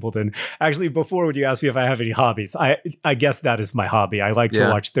AFC Wimbledon. Actually, before, when you ask me if I have any hobbies, I guess that is my hobby. I like to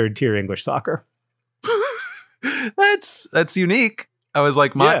watch third tier English soccer. That's unique. I was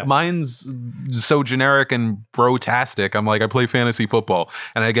like, mine's so generic and bro-tastic. I'm like, I play fantasy football,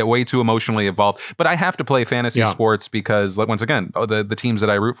 and I get way too emotionally involved. But I have to play fantasy sports because, like, once again, the teams that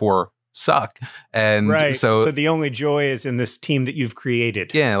I root for suck. And so the only joy is in this team that you've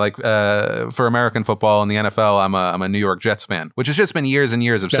created. Yeah, like for American football and the NFL, I'm a New York Jets fan, which has just been years and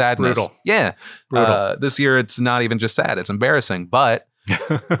years of sadness. Brutal. Yeah. Brutal. This year, it's not even just sad. It's embarrassing. But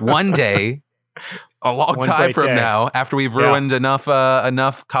one day... a long time from now, after we've ruined enough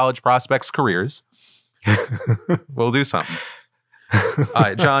college prospects' careers, we'll do something. All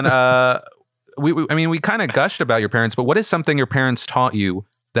right, John. We kind of gushed about your parents, but what is something your parents taught you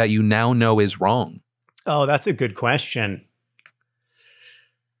that you now know is wrong? Oh, that's a good question.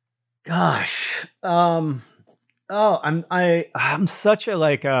 Gosh, I'm such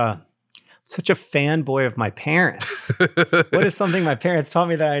a such a fanboy of my parents. What is something my parents taught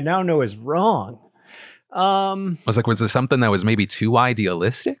me that I now know is wrong? I was like, was there something that was maybe too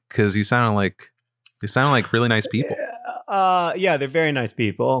idealistic? Because you sound like really nice people. Yeah, they're very nice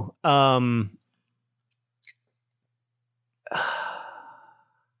people.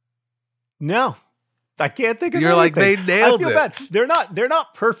 No, I can't think of. You're anything. Like they nailed I feel bad. They're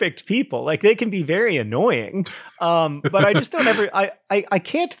not perfect people. Like, they can be very annoying. But I just don't ever. I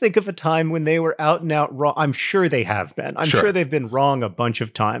can't think of a time when they were out and out wrong. I'm sure they have been. I'm sure they've been wrong a bunch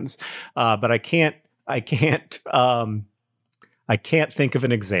of times. But I can't think of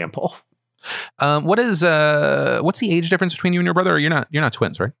an example. What's the age difference between you and your brother? Or you're not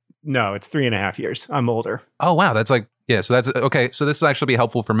twins, right? No, it's 3.5 years. I'm older. Oh, wow. That's like, yeah. So that's okay. So this will actually be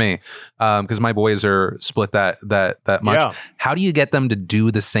helpful for me. Because my boys are split that much. Yeah. How do you get them to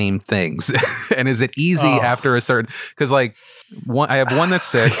do the same things? And is it easy after a certain, because like I have one that's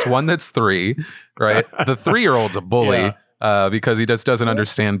 6, one that's 3, right? The 3-year-old's a bully. Yeah. Because he just doesn't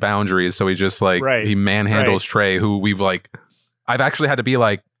understand boundaries. So he just like, he manhandles Trey, who I've actually had to be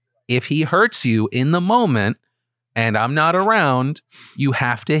like, if he hurts you in the moment and I'm not around, you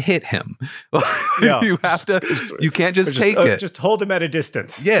have to hit him. Yeah. You can't just take it. Just hold him at a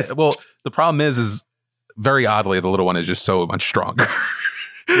distance. Yes. Well, the problem is very oddly, the little one is just so much stronger.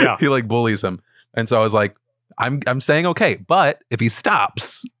 Yeah. He like bullies him. And so I was like, I'm saying, okay, but if he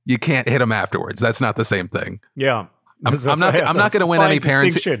stops, you can't hit him afterwards. That's not the same thing. Yeah. I'm not going to win any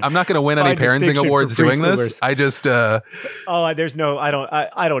parenting. I'm not going to win any parenting awards doing this. I just there's no. I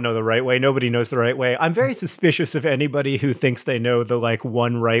don't know the right way. Nobody knows the right way. I'm very suspicious of anybody who thinks they know the like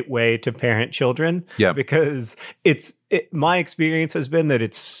one right way to parent children. Yeah, because my experience has been that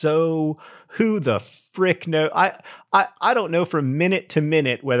it's so who the frick know. I don't know from minute to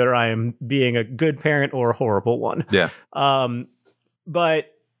minute whether I am being a good parent or a horrible one. Yeah.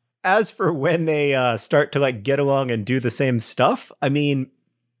 But as for when they start to like get along and do the same stuff, I mean,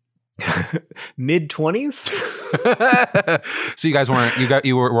 mid-20s. So you guys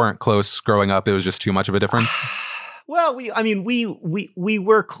weren't close growing up. It was just too much of a difference. Well, we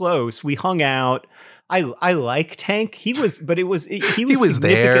were close. We hung out. I liked Hank. He was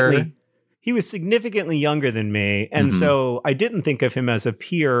significantly younger than me, and so I didn't think of him as a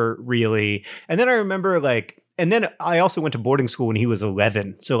peer really. And then I remember like and then I also went to boarding school when he was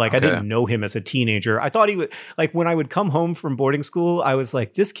 11. So like, I didn't know him as a teenager. I thought he would, like, when I would come home from boarding school, I was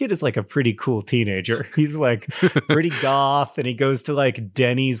like, this kid is like a pretty cool teenager. He's like pretty goth, and he goes to like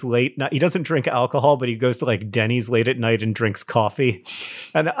Denny's late night. He doesn't drink alcohol, but he goes to like Denny's late at night and drinks coffee.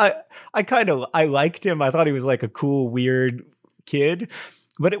 And I liked him. I thought he was like a cool, weird kid.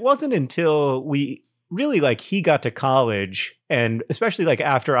 But it wasn't until we really, like, he got to college, and especially like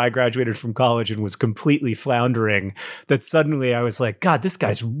after I graduated from college and was completely floundering, that suddenly I was like, God, this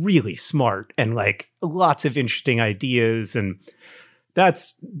guy's really smart and like lots of interesting ideas. And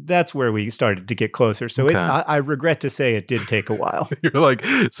that's where we started to get closer. So I regret to say it did take a while. You're like,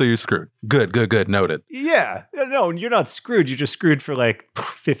 so you're screwed. Good. Noted. Yeah. No, you're not screwed. You're just screwed for like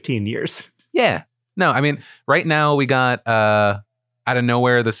 15 years. Yeah. No, I mean, right now we got out of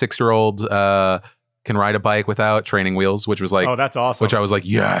nowhere, the 6-year-old can ride a bike without training wheels, which was like, oh, that's awesome. Which I was like,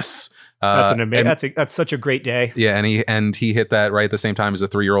 yes. That's an amazing. That's such a great day. Yeah, and he hit that right at the same time as a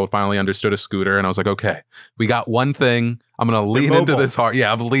 3-year-old finally understood a scooter, and I was like, okay, we got one thing. I'm gonna lean into this hard.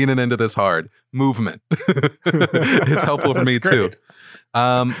 Yeah, I'm leaning into this hard movement. It's helpful for me great.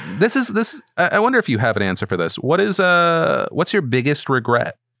 Too. This. I wonder if you have an answer for this. What's your biggest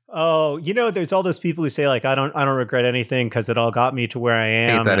regret? Oh, there's all those people who say like, I don't regret anything because it all got me to where I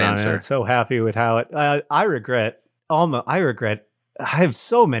am. Hate that answer. I'm so happy with how it. I have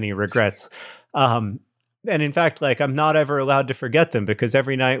so many regrets, and in fact, like, I'm not ever allowed to forget them, because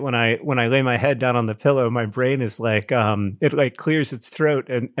every night when I lay my head down on the pillow, my brain is like, it like clears its throat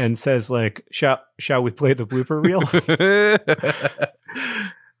and says like, shall we play the blooper reel?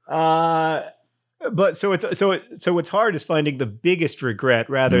 But so what's hard is finding the biggest regret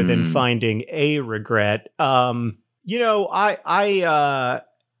rather than finding a regret. I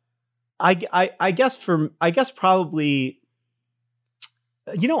guess probably,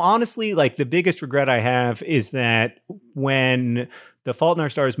 honestly, like, the biggest regret I have is that when the Fault in Our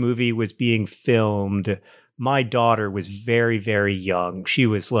Stars movie was being filmed, my daughter was very, very young. She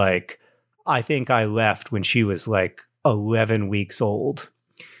was like, I think I left when she was like 11 weeks old.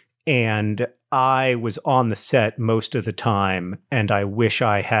 And I was on the set most of the time, and I wish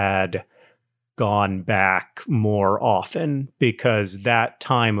I had gone back more often, because that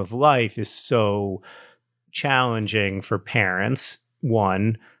time of life is so challenging for parents,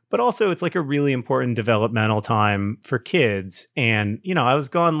 one, but also it's like a really important developmental time for kids. And, I was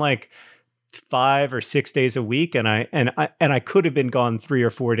gone like 5 or 6 days a week, and I could have been gone 3 or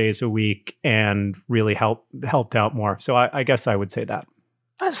 4 days a week and really helped out more. So I guess I would say that.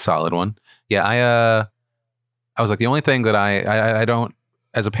 That's a solid one. Yeah, I was like, the only thing that I don't,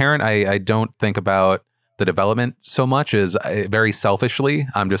 as a parent, I don't think about the development so much, is very selfishly,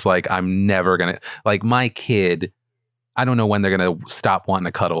 I'm just like, I'm never gonna, like, my kid, I don't know when they're gonna stop wanting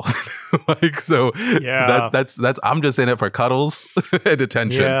to cuddle. Like, so yeah, that's I'm just in it for cuddles and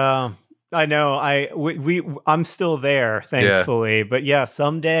attention. Yeah, I know. I'm still there, thankfully. Yeah. But yeah,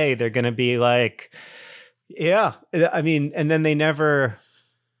 someday they're gonna be like, yeah. I mean, and then they never.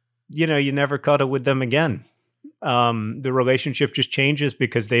 You never cuddle with them again. The relationship just changes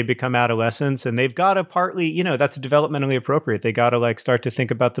because they become adolescents, and they've got to partly, that's developmentally appropriate. They got to like start to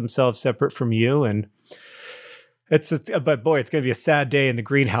think about themselves separate from you. And but boy, it's going to be a sad day in the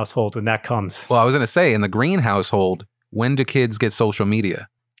Green household when that comes. Well, I was going to say, in the Green household, when do kids get social media?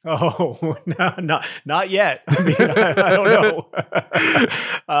 Oh, no, not yet. I mean, I don't know.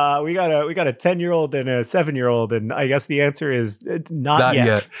 We got a 10-year-old and a 7-year-old, and I guess the answer is not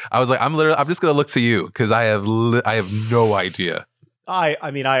yet. I was like, I'm just gonna look to you, because I have no idea. I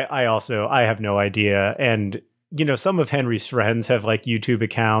have no idea, and some of Henry's friends have like YouTube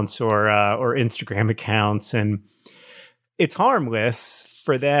accounts or Instagram accounts, and it's harmless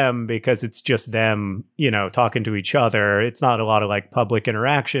for them because it's just them, talking to each other. It's not a lot of like public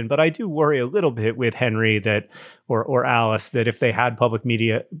interaction, but I do worry a little bit with Henry that, or Alice, that if they had public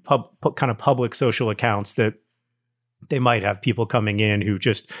media, kind of public social accounts, that they might have people coming in who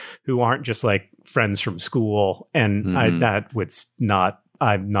aren't just like friends from school. And I'm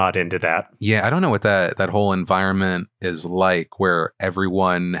not into that. Yeah, I don't know what that whole environment is like, where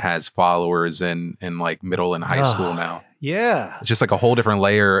everyone has followers in like middle and high school now. Yeah. It's just like a whole different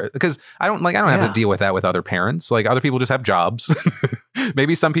layer, because I don't have to deal with that with other parents. Like, other people just have jobs.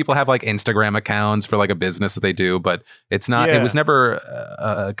 Maybe some people have like Instagram accounts for like a business that they do, but it's not, it was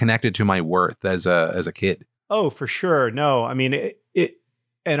never connected to my worth as a kid. Oh, for sure. No, I mean,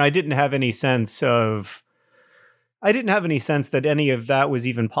 and I didn't have any sense that any of that was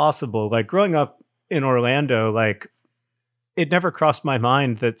even possible. Like, growing up in Orlando, like, it never crossed my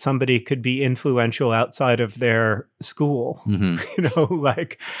mind that somebody could be influential outside of their school. Mm-hmm.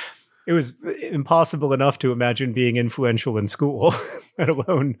 Like, it was impossible enough to imagine being influential in school, let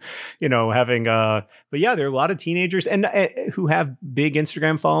alone, having but yeah, there are a lot of teenagers and who have big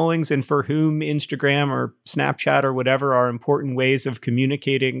Instagram followings and for whom Instagram or Snapchat or whatever are important ways of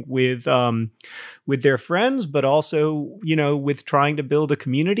communicating with their friends, but also, with trying to build a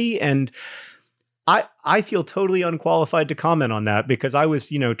community. And I feel totally unqualified to comment on that because I was,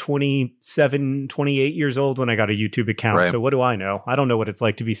 27, 28 years old when I got a YouTube account. Right. So what do I know? I don't know what it's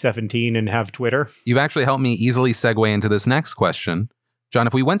like to be 17 and have Twitter. You've actually helped me easily segue into this next question. John,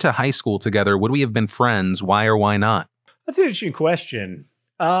 if we went to high school together, would we have been friends? Why or why not? That's an interesting question.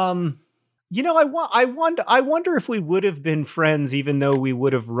 I wonder if we would have been friends even though we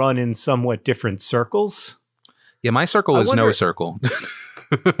would have run in somewhat different circles. Yeah, my circle is no circle.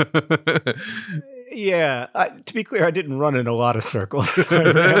 Yeah, to be clear, I didn't run in a lot of circles.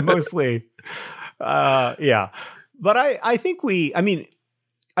 Mostly, yeah. But I think we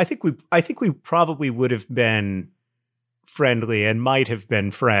probably would have been friendly and might have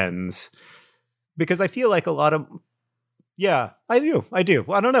been friends because I feel like a lot of, yeah, I do.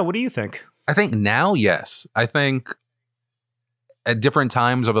 Well, I don't know. What do you think? I think now, yes. I think at different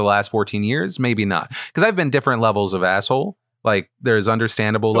times over the last 14 years, maybe not, because I've been different levels of asshole. Like there's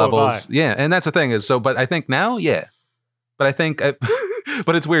understandable levels. Yeah. And that's the thing is, but I think now, yeah. But I think,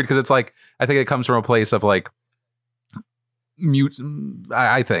 but it's weird because it's like, I think it comes from a place of like,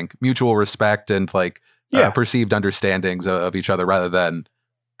 I think mutual respect and like perceived understandings of each other rather than,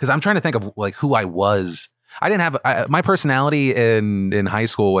 because I'm trying to think of like who I was. I didn't have, my personality in high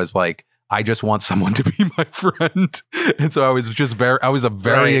school was like, I just want someone to be my friend. And so I was a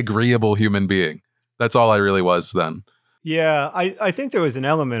very agreeable human being. That's all I really was then. Yeah, I think there was an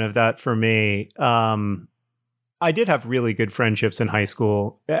element of that for me. I did have really good friendships in high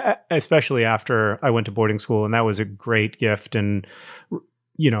school, especially after I went to boarding school, and that was a great gift and,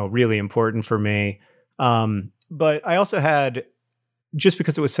 really important for me. But I also had, just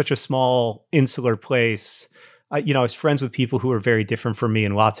because it was such a small, insular place, I was friends with people who were very different from me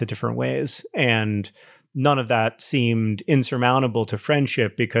in lots of different ways. And none of that seemed insurmountable to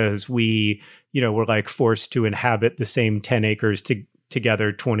friendship because we, were like forced to inhabit the same 10 acres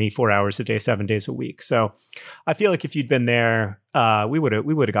together 24 hours a day, 7 days a week. So I feel like if you'd been there, we would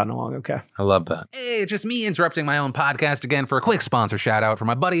have gotten along okay. I love that. Hey, it's just me interrupting my own podcast again for a quick sponsor shout out for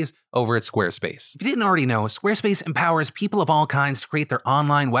my buddies over at Squarespace. If you didn't already know, Squarespace empowers people of all kinds to create their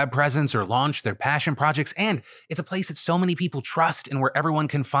online web presence or launch their passion projects, and it's a place that so many people trust and where everyone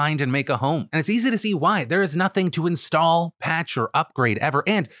can find and make a home. And it's easy to see why. There is nothing to install, patch, or upgrade ever,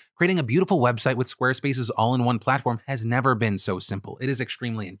 and creating a beautiful website with Squarespace's all-in-one platform has never been so simple. It is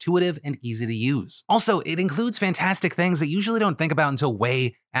extremely intuitive and easy to use. Also, it includes fantastic things that you usually don't think about until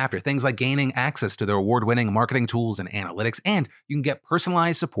way after, things like gaining access to their award-winning marketing tools and analytics, and you can get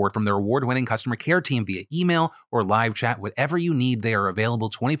personalized support from their award-winning customer care team via email or live chat. Whatever you need, they are available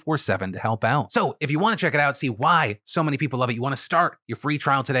 24/7 to help out. So if you want to check it out, see why so many people love it, you want to start your free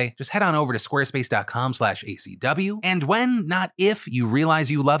trial today, just head on over to squarespace.com/ACW. And when, not if, you realize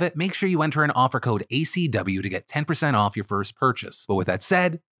you love it, make sure you enter an offer code ACW to get 10% off your first purchase. But with that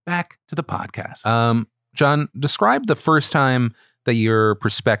said, back to the podcast. John, describe the first time that your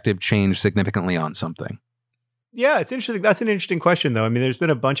perspective changed significantly on something. Yeah, it's interesting. That's an interesting question, though. I mean, there's been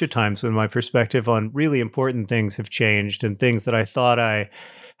a bunch of times when my perspective on really important things have changed, and things that I thought I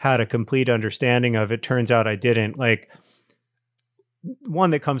had a complete understanding of, it turns out I didn't. Like, one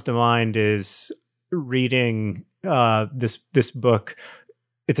that comes to mind is reading this book.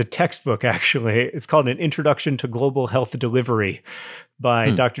 It's a textbook, actually. It's called An Introduction to Global Health Delivery by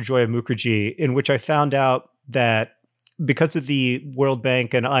Dr. Joya Mukherjee, in which I found out that because of the World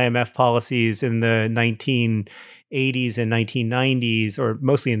Bank and IMF policies in the 1980s and 1990s, or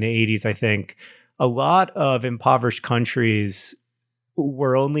mostly in the 80s, I think, a lot of impoverished countries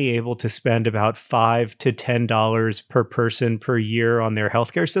were only able to spend about $5 to $10 per person per year on their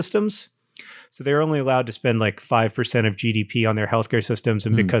healthcare systems. So they were only allowed to spend like 5% of GDP on their healthcare systems.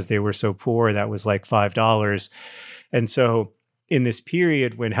 And because they were so poor, that was like $5. And so in this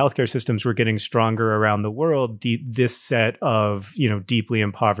period when healthcare systems were getting stronger around the world, this set of, deeply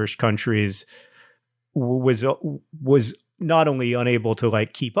impoverished countries was not only unable to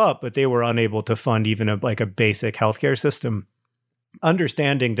like keep up, but they were unable to fund even a basic healthcare system.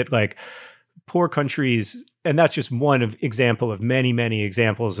 Understanding that like poor countries, and that's just one example of many, many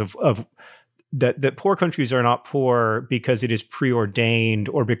examples of that poor countries are not poor because it is preordained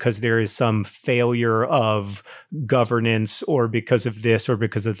or because there is some failure of governance or because of this or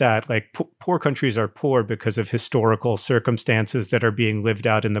because of that. Like poor countries are poor because of historical circumstances that are being lived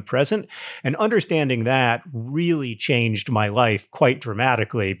out in the present. And understanding that really changed my life quite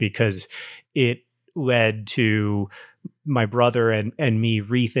dramatically because it led to my brother and me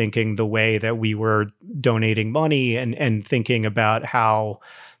rethinking the way that we were donating money and thinking about how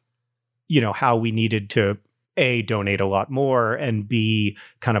we needed to A, donate a lot more, and B,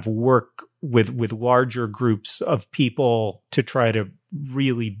 kind of work with larger groups of people to try to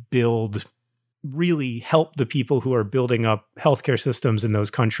really help the people who are building up healthcare systems in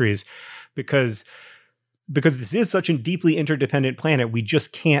those countries, because this is such a deeply interdependent planet. We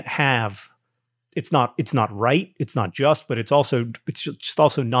just can't have. It's not right. It's not just, but it's just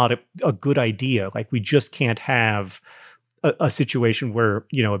also not a good idea. Like we just can't have a situation where,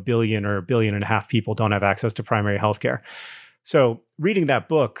 1 billion or 1.5 billion people don't have access to primary healthcare. So reading that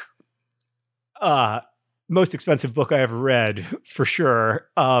book, most expensive book I ever read for sure.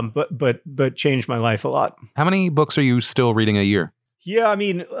 But changed my life a lot. How many books are you still reading a year? Yeah. I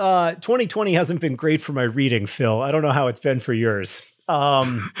mean, 2020 hasn't been great for my reading, Phil. I don't know how it's been for yours.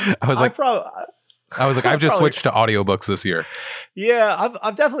 I've just switched to audiobooks this year. Yeah,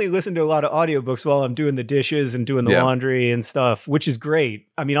 I've definitely listened to a lot of audiobooks while I'm doing the dishes and doing the laundry and stuff, which is great.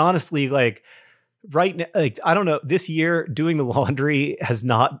 I mean, honestly, like right now, like I don't know, this year doing the laundry has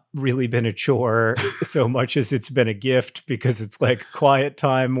not really been a chore so much as it's been a gift because it's like quiet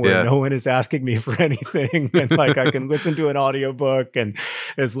time where no one is asking me for anything and like I can listen to an audiobook and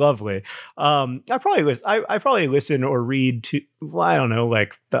it's lovely. I probably listen or read to, I don't know,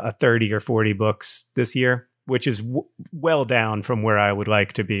 like 30 or 40 books this year, which is well down from where I would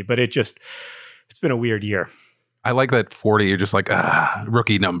like to be, but it's been a weird year. I like that 40, you're just like,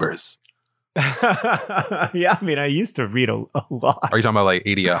 rookie numbers. Yeah, I mean, I used to read a lot. Are you talking about like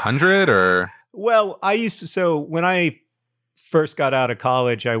 80, 100 or? Well, so when I first got out of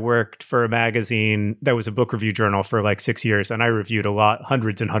college, I worked for a magazine that was a book review journal for like 6 years. And I reviewed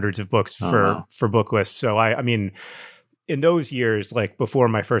hundreds and hundreds of books for book lists. So I mean, in those years, like before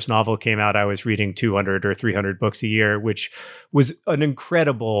my first novel came out, I was reading 200 or 300 books a year, which was an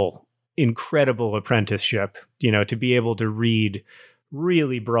incredible apprenticeship, to be able to read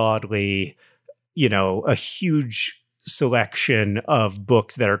really broadly, a huge selection of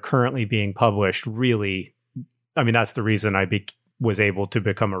books that are currently being published. Really, I mean, that's the reason I was able to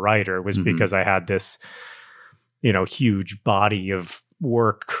become a writer, was because I had this, huge body of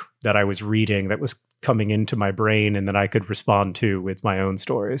work that I was reading that was coming into my brain and that I could respond to with my own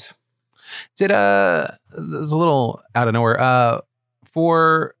stories. It's a little out of nowhere.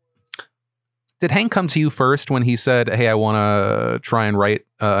 Did Hank come to you first when he said, "Hey, I want to try and write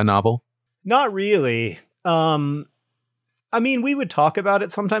a novel"? Not really. I mean, we would talk about it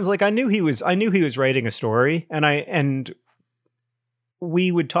sometimes. Like I knew he was writing a story, and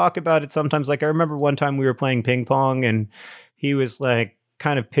we would talk about it sometimes. Like I remember one time we were playing ping pong, and he was like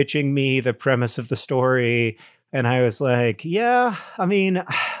kind of pitching me the premise of the story, and I was like, "Yeah, I mean,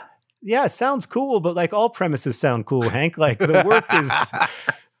 yeah, it sounds cool, but like all premises sound cool, Hank. Like the work is."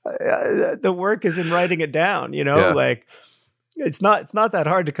 The work is in writing it down, like it's not that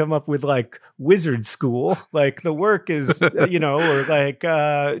hard to come up with like wizard school. Like the work is, or like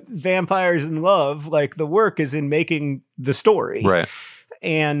vampires in love. Like the work is in making the story. Right.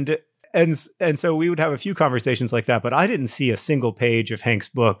 And so we would have a few conversations like that, but I didn't see a single page of Hank's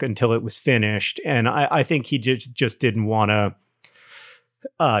book until it was finished. And I think he just didn't want to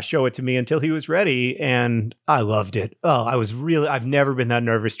show it to me until he was ready, and I loved it. I've never been that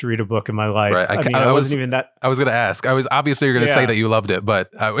nervous to read a book in my life. Right. I wasn't even that. I was going to ask. Obviously you're going to say that you loved it, but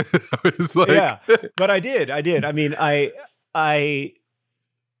I was like, yeah, but I did. I mean, I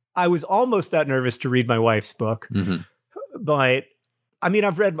was almost that nervous to read my wife's book, but I mean,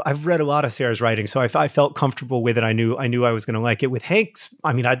 I've read a lot of Sarah's writing, so I felt comfortable with it. I knew I was going to like it. With Hank's,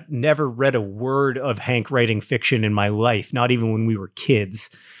 I mean, I'd never read a word of Hank writing fiction in my life, not even when we were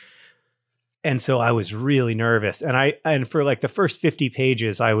kids. And so I was really nervous. And for like the first 50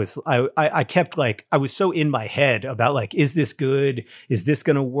 pages, I kept like, I was so in my head about like, is this good? Is this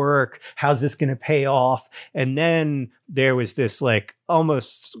going to work? How's this going to pay off? And then there was this like,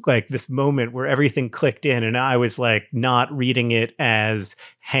 almost like this moment where everything clicked in, and I was like not reading it as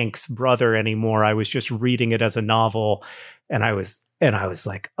Hank's brother anymore. I was just reading it as a novel. And I was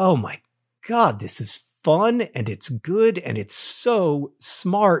like, oh my God, this is fun and it's good and it's so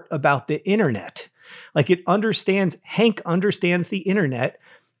smart about the internet. Like Hank understands the internet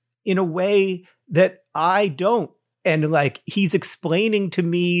in a way that I don't. And like, he's explaining to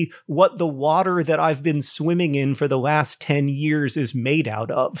me what the water that I've been swimming in for the last 10 years is made out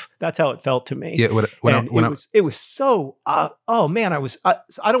of. That's how it felt to me. Yeah, it was so, oh man,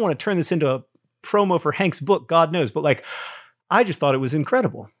 I don't want to turn this into a promo for Hank's book, God knows, but like, I just thought it was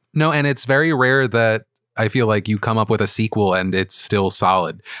incredible. No, and it's very rare that I feel like you come up with a sequel and it's still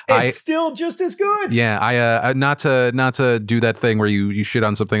solid. It's still just as good. Yeah, I not to do that thing where you shit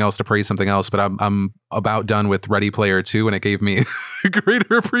on something else to praise something else, but I'm about done with Ready Player 2, and it gave me a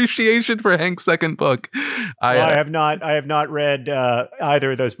greater appreciation for Hank's second book. I have not read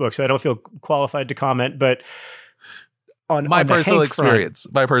either of those books, so I don't feel qualified to comment. But on my personal experience,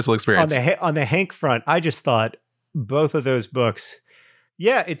 on the Hank front, I just thought both of those books.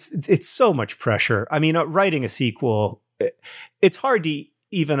 Yeah, it's so much pressure. I mean, writing a sequel, it's hard to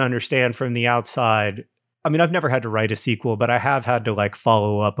even understand from the outside. I mean, I've never had to write a sequel, but I have had to like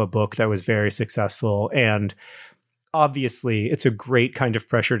follow up a book that was very successful. And obviously, it's a great kind of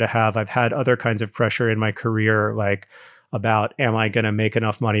pressure to have. I've had other kinds of pressure in my career, like about, am I going to make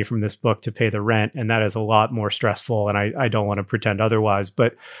enough money from this book to pay the rent? And that is a lot more stressful. And I don't want to pretend otherwise.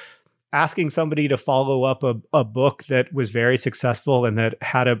 But asking somebody to follow up a book that was very successful and that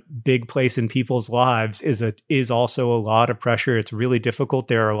had a big place in people's lives is also a lot of pressure. It's really difficult.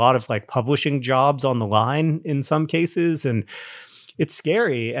 There are a lot of like publishing jobs on the line in some cases, and it's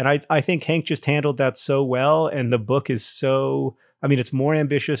scary. And I think Hank just handled that so well. And the book is so, I mean, it's more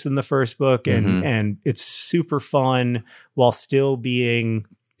ambitious than the first book, and it's super fun while still being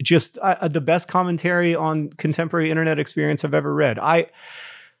just the best commentary on contemporary internet experience I've ever read.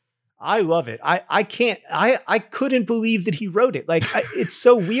 I love it. I couldn't believe that he wrote it. Like, it's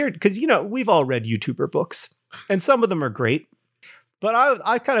so weird because, you know, we've all read YouTuber books and some of them are great, but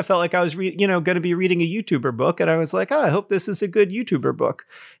I kind of felt like I was, going to be reading a YouTuber book, and I was like, I hope this is a good YouTuber book.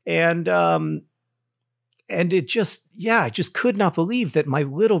 And it just, I just could not believe that my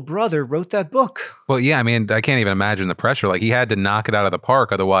little brother wrote that book. Well, yeah, I mean, I can't even imagine the pressure. Like, he had to knock it out of the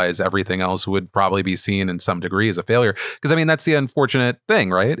park. Otherwise, everything else would probably be seen in some degree as a failure. Because, I mean, that's the unfortunate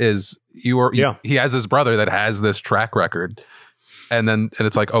thing, right? Is he has his brother that has this track record. And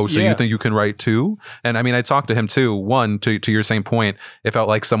it's like, oh, so you think you can write too? And I mean, I talked to him too. One, to your same point, it felt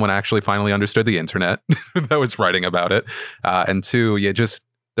like someone actually finally understood the internet that was writing about it. And two,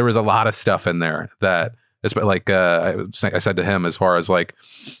 there was a lot of stuff in there that, like I said to him, as far as like,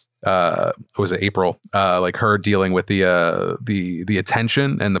 was it April? Like her dealing with the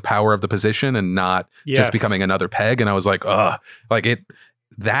attention and the power of the position, and not just becoming another peg. And I was like,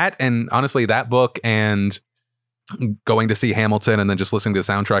 and honestly, that book and going to see Hamilton and then just listening to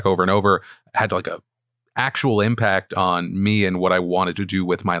the soundtrack over and over had like a actual impact on me and what I wanted to do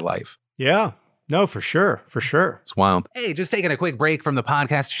with my life. Yeah. No, for sure. For sure. It's wild. Hey, just taking a quick break from the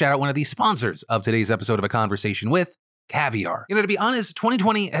podcast to shout out one of the sponsors of today's episode of A Conversation With, Caviar. You know, to be honest,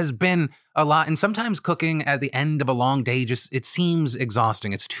 2020 has been a lot, and sometimes cooking at the end of a long day it seems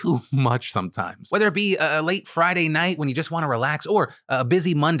exhausting. It's too much sometimes. Whether it be a late Friday night when you just want to relax, or a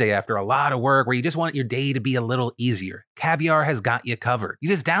busy Monday after a lot of work where you just want your day to be a little easier, Caviar has got you covered. You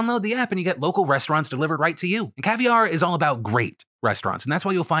just download the app and you get local restaurants delivered right to you. And Caviar is all about great restaurants, and that's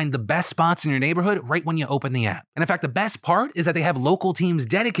why you'll find the best spots in your neighborhood right when you open the app. And in fact, the best part is that they have local teams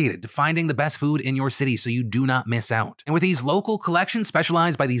dedicated to finding the best food in your city, so you do not miss out. And with these local collections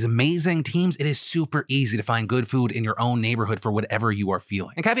specialized by these amazing teams, it is super easy to find good food in your own neighborhood for whatever you are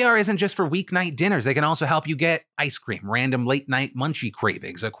feeling. And Caviar isn't just for weeknight dinners. They can also help you get ice cream, random late night munchie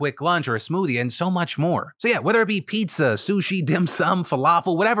cravings, a quick lunch or a smoothie, and so much more. So yeah, whether it be pizza, sushi, dim sum,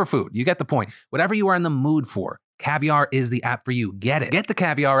 falafel, whatever food, you get the point. Whatever you are in the mood for, Caviar is the app for you. Get it. Get the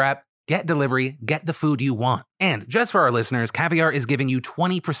Caviar app, get delivery, get the food you want. And just for our listeners, Caviar is giving you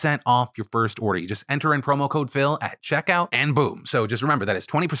 20% off your first order. You just enter in promo code Phil at checkout and boom. So just remember that is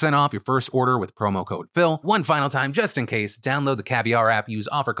 20% off your first order with promo code Phil. One final time, just in case, download the Caviar app, use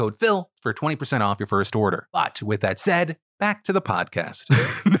offer code Phil for 20% off your first order. But with that said, back to the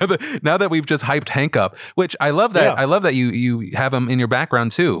podcast. now that we've just hyped Hank up, which I love that. Yeah. I love that you have him in your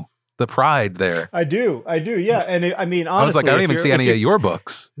background too. The pride there. I do. Yeah. And I mean, honestly, I was like, I don't even see any of your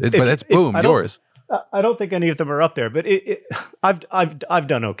books, but it's boom, yours. I don't think any of them are up there, but I've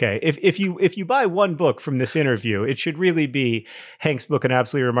done okay. If you buy one book from this interview, it should really be Hank's book, An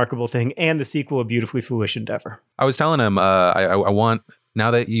Absolutely Remarkable Thing, and the sequel, A Beautifully Foolish Endeavor. I was telling him, I want, now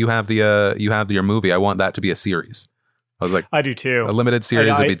that you have your movie, I want that to be a series. I was like, I do too. A limited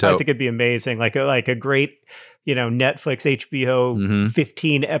series would be dope. I think it'd be amazing, like a great, Netflix, HBO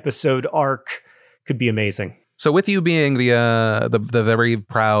 15 episode arc could be amazing. So with you being the very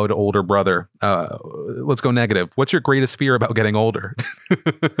proud older brother, let's go negative. What's your greatest fear about getting older?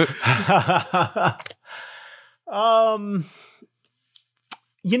 You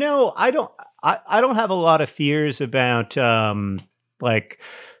know, I don't have a lot of fears about like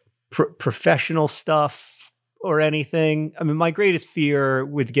professional stuff or anything. I mean, my greatest fear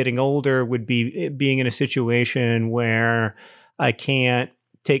with getting older would be being in a situation where I can't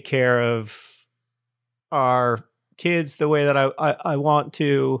take care of our kids the way that I want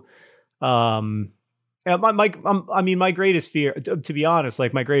to. My greatest fear, to be honest,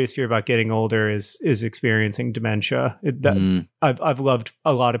 like my greatest fear about getting older is experiencing dementia. I've loved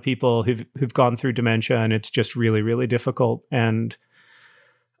a lot of people who've gone through dementia, and it's just really, really difficult. And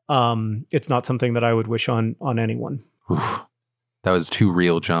it's not something that I would wish on anyone. Oof. That was too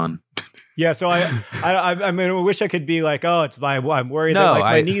real, John. Yeah, so I mean, I wish I could be like, oh, I'm worried that like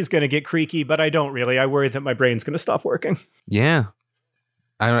my knee's going to get creaky, but I don't really. I worry that my brain's going to stop working. Yeah.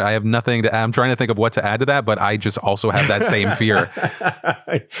 I have nothing to. I'm trying to think of what to add to that, but I just also have that same fear.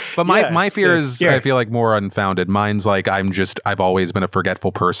 But my fear is, scary. I feel like, more unfounded. Mine's like I've always been a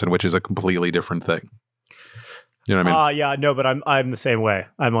forgetful person, which is a completely different thing. You know what I mean? Yeah, no, but I'm the same way.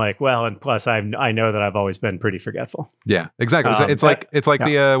 I'm like, well, and plus I know that I've always been pretty forgetful. Yeah, exactly. So it's like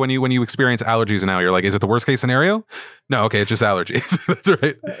the when you experience allergies now, you're like, is it the worst case scenario? No, okay, it's just allergies. That's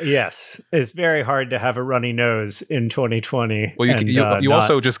right. Yes, it's very hard to have a runny nose in 2020. Well, you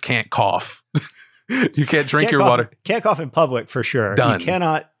also just can't cough. You can't drink your water. Can't cough in public for sure. Done. You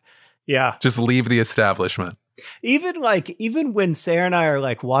cannot. Yeah. Just leave the establishment. Even when Sarah and I are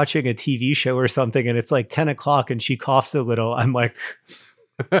like watching a TV show or something and it's like 10 o'clock and she coughs a little, I'm like,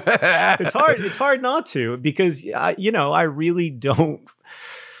 it's hard not to, because I really don't.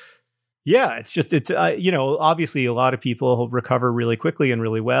 Yeah. It's just, obviously a lot of people recover really quickly and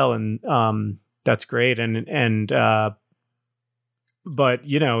really well. And that's great. But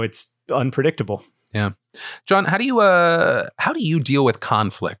it's unpredictable. Yeah. John, how do you deal with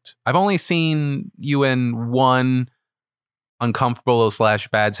conflict? I've only seen you in one uncomfortable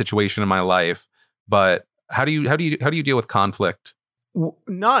 / bad situation in my life, but how do you deal with conflict?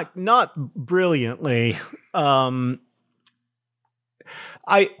 Not brilliantly. Do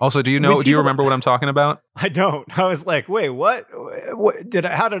you remember what I'm talking about? I don't. I was like, wait, what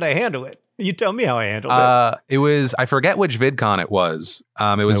how did I handle it? You tell me how I handled it. It was, I forget which VidCon it was.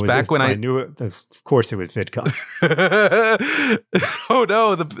 It was back when I knew it. Of course it was VidCon. Oh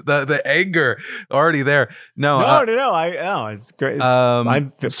no, the anger already there. No. It's great.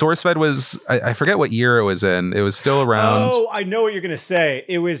 SourceFed was, I forget what year it was in. It was still around. Oh, I know what you're going to say.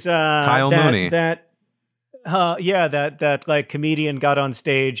 It was Kyle Mooney. That like comedian got on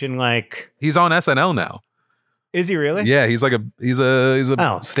stage and like, he's on SNL now. Is he really? Yeah, he's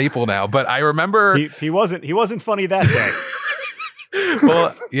a staple now. But I remember he wasn't funny that day.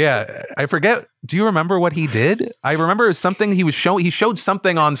 Well, yeah, I forget. Do you remember what he did? I remember something he showed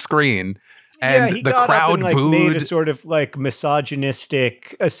something on screen. And he the got crowd up and, like, booed. Made a sort of like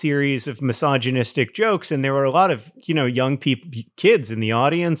a series of misogynistic jokes, and there were a lot of young kids in the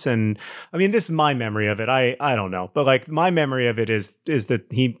audience. And I mean, this is my memory of it. I don't know, but like my memory of it is that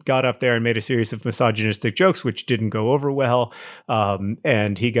he got up there and made a series of misogynistic jokes, which didn't go over well,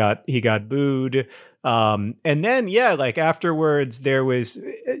 and he got booed. And then, like afterwards there was,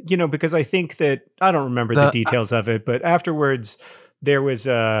 because I think that I don't remember the details of it, but afterwards there was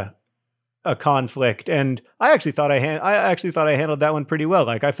a conflict, and I actually thought I handled that one pretty well.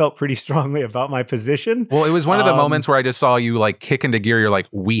 Like I felt pretty strongly about my position. Well, it was one of the moments where I just saw you like kick into gear. You're like,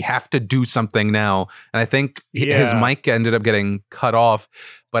 we have to do something now. And I think his mic ended up getting cut off,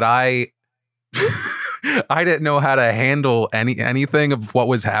 but I didn't know how to handle anything of what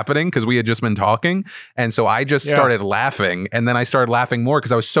was happening because we had just been talking. And so I just started laughing, and then I started laughing more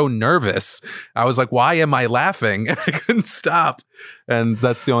because I was so nervous. I was like, why am I laughing? And I couldn't stop. And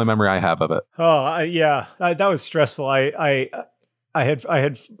that's the only memory I have of it. Oh, that was stressful. I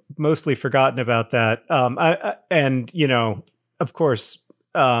had mostly forgotten about that. Of course,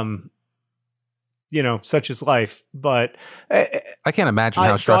 such is life. But I can't imagine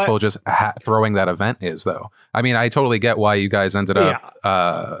how stressful just throwing that event is, though. I mean, I totally get why you guys ended up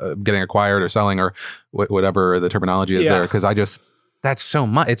getting acquired or selling or whatever the terminology is there. Because that's so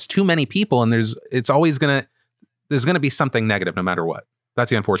much. It's too many people, and there's going to be something negative no matter what. That's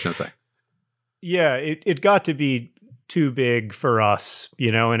the unfortunate thing. Yeah, it got to be too big for us,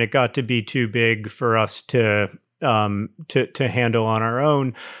 and it got to be too big for us to handle on our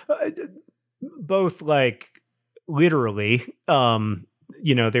own. Both like literally,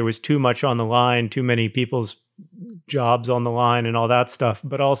 there was too much on the line, too many people's jobs on the line and all that stuff.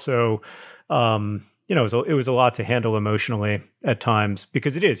 But also, it was a lot to handle emotionally at times,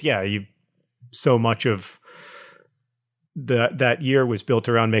 because it is, so much of that year was built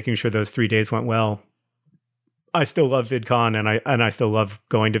around making sure those 3 days went well. I still love VidCon, and I still love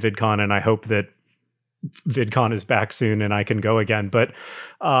going to VidCon, and I hope that VidCon is back soon and I can go again. But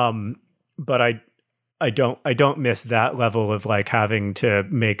I don't miss that level of like having to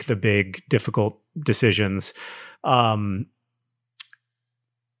make the big difficult decisions. In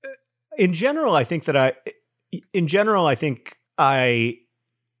general, I think I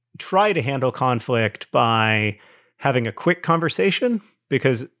try to handle conflict by having a quick conversation,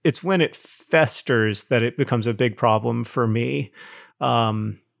 because it's when it festers that it becomes a big problem for me.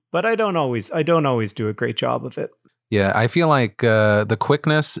 But I don't always do a great job of it. Yeah, I feel like the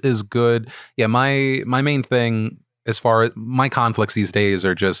quickness is good. Yeah, my main thing as far as my conflicts these days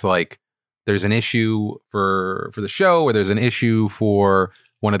are just like there's an issue for the show, or there's an issue for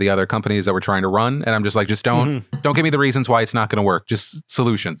one of the other companies that we're trying to run, and I'm just like, just don't give me the reasons why it's not going to work. Just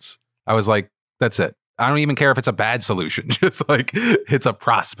solutions. I was like, that's it. I don't even care if it's a bad solution. Just like it's a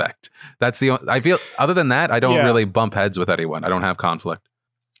prospect. That's the I feel. Other than that, I don't really bump heads with anyone. I don't have conflict.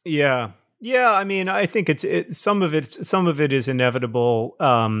 Yeah. I mean, I think some of it is inevitable.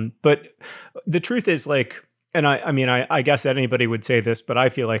 But the truth is, like, and I guess anybody would say this, but I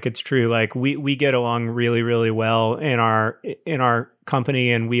feel like it's true. Like we get along really, really well in our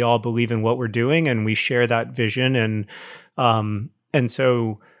company, and we all believe in what we're doing, and we share that vision, and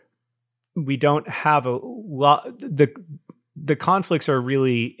so we don't have a lot. The conflicts are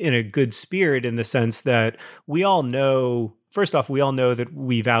really in a good spirit, in the sense that we all know. First off, we all know that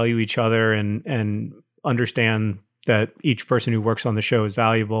we value each other and understand that each person who works on the show is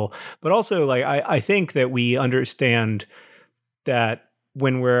valuable. But also, like, I think that we understand that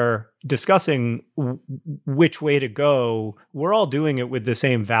when we're discussing which way to go, we're all doing it with the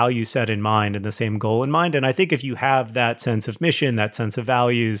same value set in mind and the same goal in mind. And I think if you have that sense of mission, that sense of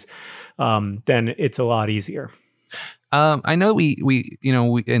values, then it's a lot easier. I know we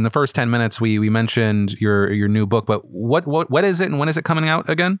in the first 10 minutes we mentioned your new book, but what is it and when is it coming out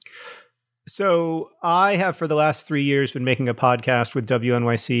again? So I have for the last 3 years been making a podcast with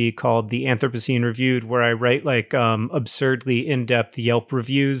WNYC called The Anthropocene Reviewed, where I write like absurdly in-depth Yelp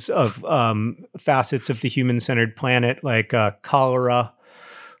reviews of facets of the human-centered planet, like cholera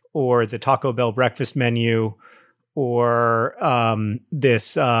or the Taco Bell breakfast menu, or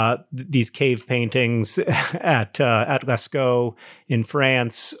these cave paintings at Lascaux in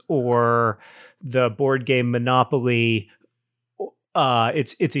France, or the board game Monopoly.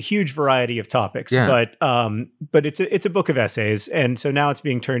 It's a huge variety of topics, but it's a book of essays, and so now it's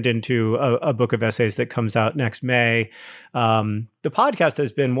being turned into a book of essays that comes out next May. The podcast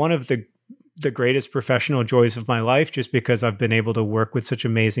has been one of the greatest professional joys of my life, just because I've been able to work with such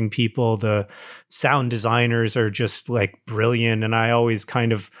amazing people. The sound designers are just like brilliant. And I always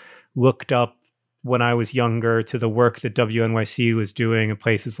kind of looked up when I was younger to the work that WNYC was doing in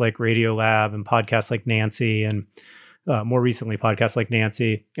places like Radiolab and podcasts like Nancy, and more recently podcasts like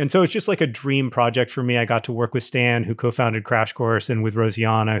Nancy. And so it's just like a dream project for me. I got to work with Stan, who co-founded Crash Course, and with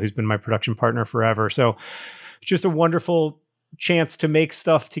Rosianna, who's been my production partner forever. So it's just a wonderful chance to make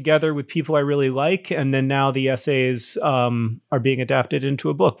stuff together with people I really like. And then now the essays are being adapted into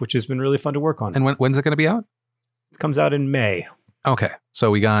a book, which has been really fun to work on. And when's it going to be out? It comes out in May. Okay.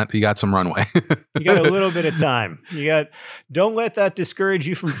 So you got some runway. You got a little bit of time. Don't let that discourage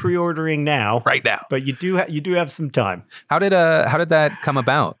you from pre-ordering now. Right now. But you do have some time. How did that come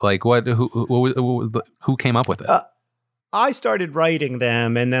about? Like who came up with it? I started writing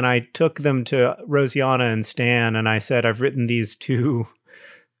them, and then I took them to Rosianna and Stan, and I said, I've written these two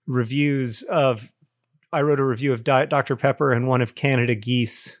reviews I wrote a review of Dr. Pepper and one of Canada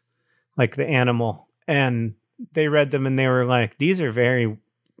Geese, like the animal. And they read them and they were like, these are very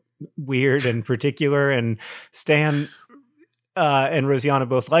weird and particular. And Stan and Rosianna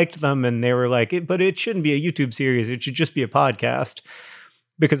both liked them, and they were like, but it shouldn't be a YouTube series. It should just be a podcast,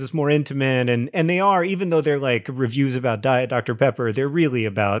 because it's more intimate. And they are, even though they're like reviews about Diet Dr. Pepper, they're really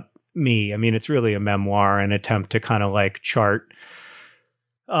about me. I mean, it's really a memoir, an attempt to kind of like chart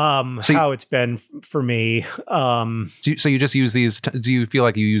how it's been for me. So you just use these, do you feel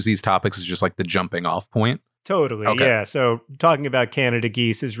like you use these topics as just like the jumping off point? Totally. Okay. Yeah. So talking about Canada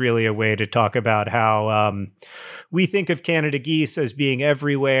Geese is really a way to talk about how we think of Canada Geese as being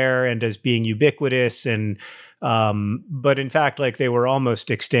everywhere and as being ubiquitous, and but in fact, like, they were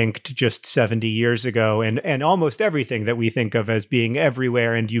almost extinct just 70 years ago, and almost everything that we think of as being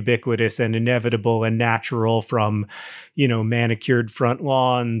everywhere and ubiquitous and inevitable and natural, from, manicured front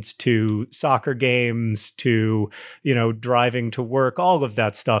lawns to soccer games to, driving to work, all of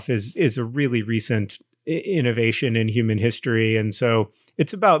that stuff is a really recent innovation in human history. And so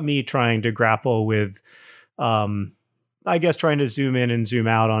it's about me trying to grapple with I guess, trying to zoom in and zoom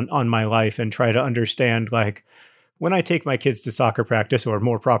out on my life and try to understand, like, when I take my kids to soccer practice, or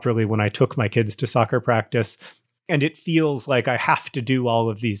more properly, when I took my kids to soccer practice, and it feels like I have to do all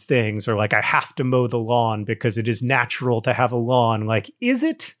of these things, or like I have to mow the lawn because it is natural to have a lawn. Like, is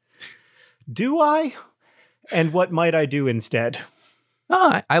it? Do I? And what might I do instead?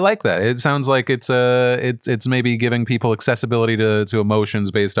 Oh, I like that. It sounds like it's maybe giving people accessibility to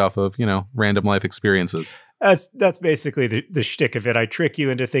emotions based off of, random life experiences. That's basically the shtick of it. I trick you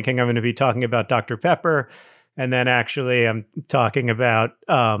into thinking I'm going to be talking about Dr. Pepper, and then actually I'm talking about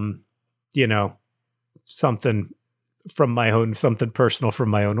something personal from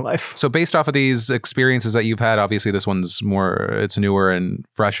my own life. So based off of these experiences that you've had, obviously this one's it's newer and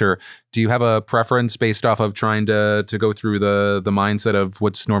fresher. Do you have a preference based off of trying to go through the mindset of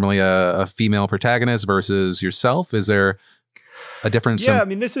what's normally a female protagonist versus yourself? Is there a difference? Yeah, I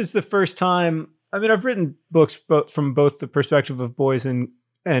mean, this is the first time. I mean, I've written books from both the perspective of boys and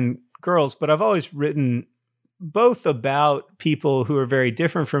girls, but I've always written both about people who are very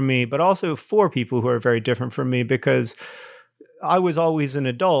different from me, but also for people who are very different from me, because I was always an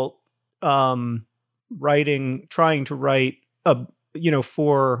adult trying to write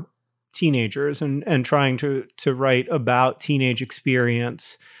for teenagers and trying to write about teenage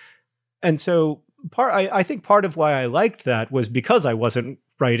experience. And so I think part of why I liked that was because I wasn't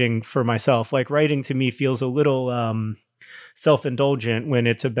writing for myself. Like, writing to me feels a little self-indulgent when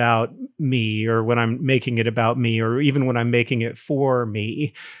it's about me, or when I'm making it about me, or even when I'm making it for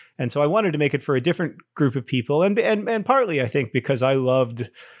me. And so I wanted to make it for a different group of people. And partly, I think, because I loved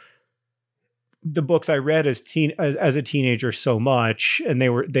the books I read as a teenager so much, and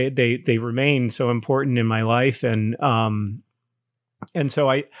they remain so important in my life. And so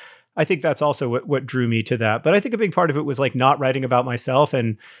I think that's also what drew me to that. But I think a big part of it was like not writing about myself.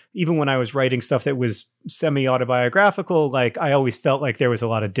 And even when I was writing stuff that was semi-autobiographical, like, I always felt like there was a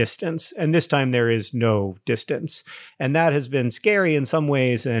lot of distance. And this time there is no distance. And that has been scary in some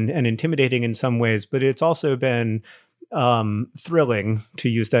ways and intimidating in some ways. But it's also been thrilling, to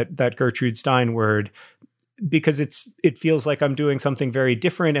use that Gertrude Stein word, because it feels like I'm doing something very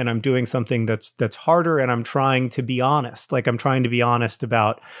different, and I'm doing something that's harder, and I'm trying to be honest. Like, I'm trying to be honest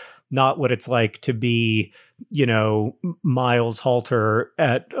about not what it's like to be, Miles Halter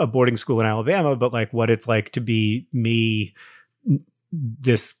at a boarding school in Alabama, but like what it's like to be me,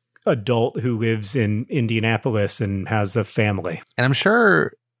 this adult who lives in Indianapolis and has a family. And I'm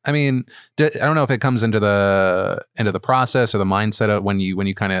sure, I mean, I don't know if it comes into the process or the mindset of when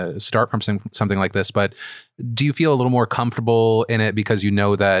you kind of start from something like this, but do you feel a little more comfortable in it because you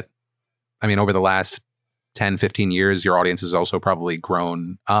know that, I mean, over the last 10, 15 years, your audience has also probably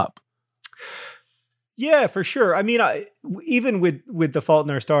grown up? Yeah, for sure. I mean, even with The Fault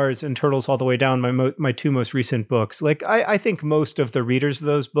in Our Stars and Turtles All the Way Down, my two most recent books, like, I think most of the readers of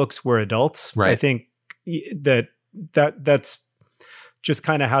those books were adults. Right. I think that's just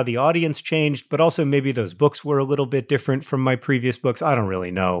kind of how the audience changed, but also maybe those books were a little bit different from my previous books. I don't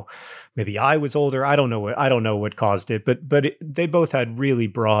really know. Maybe I was older. I don't know what caused it, but they both had really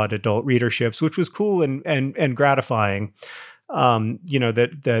broad adult readerships, which was cool and gratifying.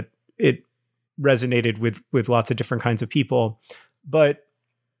 That it resonated with lots of different kinds of people. But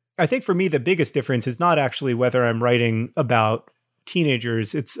I think for me, the biggest difference is not actually whether I'm writing about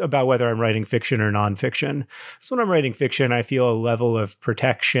teenagers. It's about whether I'm writing fiction or nonfiction. So when I'm writing fiction, I feel a level of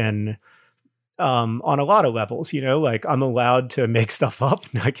protection on a lot of levels. Like, I'm allowed to make stuff up.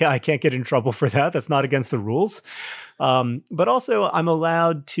 I can't get in trouble for that. That's not against the rules. But also, I'm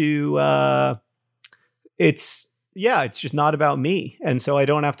allowed to. It's just not about me, and so I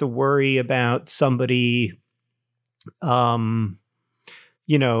don't have to worry about somebody,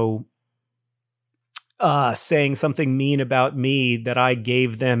 saying something mean about me that I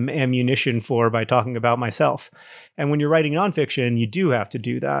gave them ammunition for by talking about myself. And when you're writing nonfiction, you do have to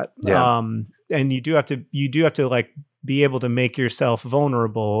do that. Yeah. And you do have to like be able to make yourself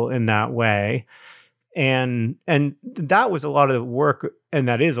vulnerable in that way. And that was a lot of the work, and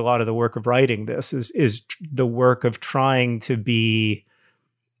that is a lot of the work of writing this is the work of trying to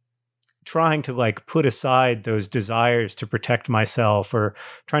like put aside those desires to protect myself, or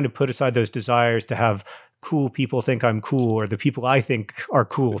trying to put aside those desires to have cool people think I'm cool, or the people I think are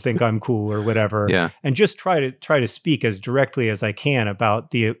cool think I'm cool, or whatever. Yeah. And just try to speak as directly as I can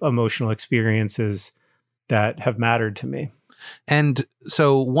about the emotional experiences that have mattered to me. And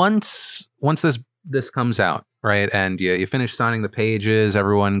so once this comes out, right, and you finish signing the pages,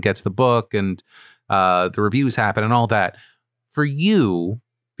 everyone gets the book, and the reviews happen and all that, for you,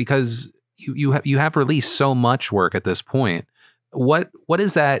 because you have released so much work at this point, what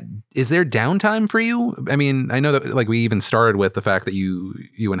is that? Is there downtime for you? I mean, I know that like we even started with the fact that you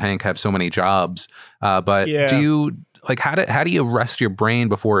and Hank have so many jobs, but do you like how do you rest your brain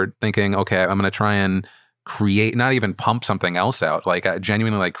before thinking, okay, I'm going to try and create, not even pump something else out, like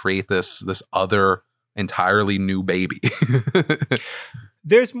genuinely like create this other entirely new baby?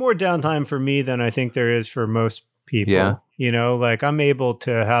 There's more downtime for me than I think there is for most people. Yeah. You know, like I'm able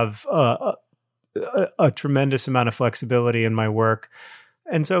to have a tremendous amount of flexibility in my work.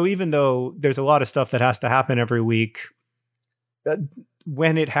 And so even though there's a lot of stuff that has to happen every week,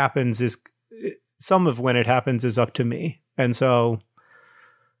 when it happens is up to me. And so,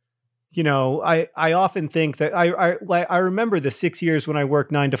 you know, I often think that I remember the 6 years when I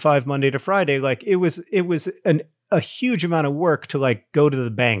worked 9 to 5, Monday to Friday, like it was a huge amount of work to like go to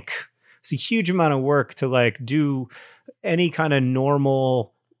the bank. It's a huge amount of work to like do any kind of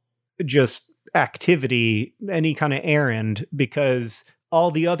normal just activity, any kind of errand, because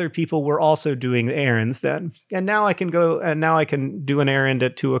all the other people were also doing errands then. And now I can do an errand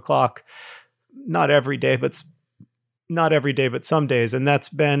at 2:00, not every day, but some days. And that's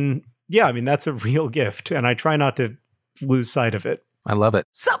been, that's a real gift. And I try not to lose sight of it. I love it.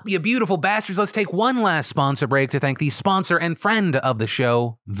 Sup, you beautiful bastards. Let's take one last sponsor break to thank the sponsor and friend of the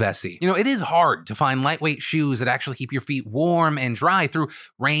show, Vessi. You know, it is hard to find lightweight shoes that actually keep your feet warm and dry through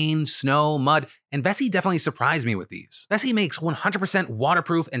rain, snow, mud, and Vessi definitely surprised me with these. Vessi makes 100%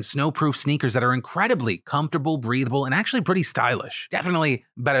 waterproof and snowproof sneakers that are incredibly comfortable, breathable, and actually pretty stylish. Definitely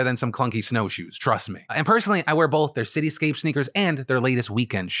better than some clunky snowshoes, trust me. And personally, I wear both their Cityscape sneakers and their latest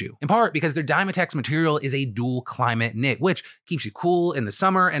weekend shoe. In part because their Dymatex material is a dual climate knit, which keeps you cool in the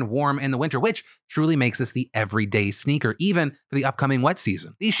summer and warm in the winter, which truly makes this the everyday sneaker, even for the upcoming wet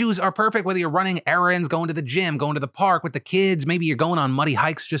season. These shoes are perfect whether you're running errands, going to the gym, going to the park with the kids, maybe you're going on muddy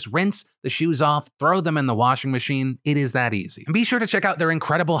hikes. Just rinse the shoes off, throw them in the washing machine. It is that easy. And be sure to check out their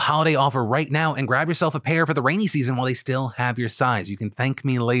incredible holiday offer right now and grab yourself a pair for the rainy season while they still have your size. You can thank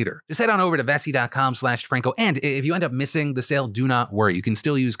me later. Just head on over to Vessi.com/DeFranco. And if you end up missing the sale, do not worry. You can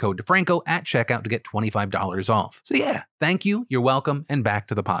still use code DeFranco at checkout to get $25 off. So yeah, thank you. You're welcome. And back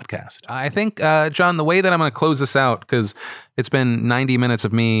to the podcast. I think, John, the way that I'm going to close this out, because it's been 90 minutes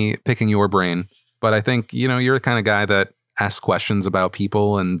of me picking your brain, but I think, you know, you're the kind of guy that asks questions about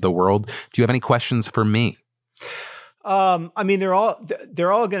people and the world. Do you have any questions for me? I mean, they're all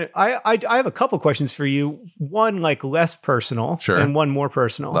gonna. I have a couple questions for you. One like less personal, sure, and one more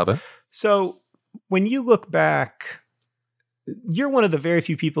personal. Love it. So when you look back, you're one of the very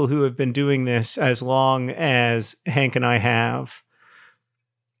few people who have been doing this as long as Hank and I have,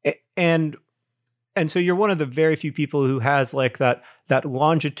 and so you're one of the very few people who has like that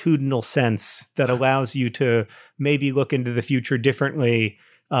longitudinal sense that allows you to maybe look into the future differently.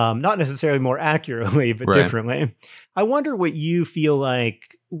 Not necessarily more accurately, but differently. I wonder what you feel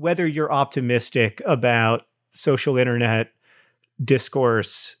like, whether you're optimistic about social internet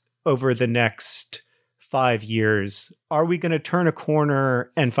discourse over the next 5 years. Are we going to turn a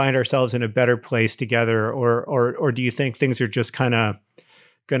corner and find ourselves in a better place together? Or do you think things are just kind of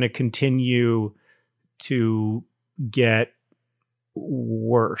going to continue to get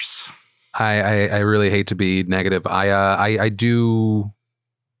worse? I really hate to be negative. I do.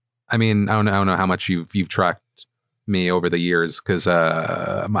 I mean, I don't know how much you've tracked me over the years, because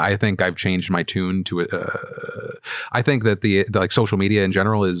I think I've changed my tune to it. I think that the like social media in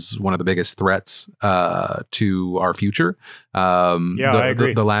general is one of the biggest threats to our future. I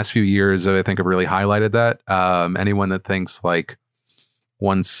agree. The last few years, I think, have really highlighted that. Anyone that thinks like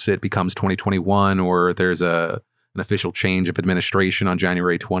once it becomes 2021 or there's an official change of administration on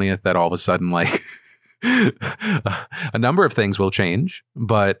January 20th, that all of a sudden like a number of things will change,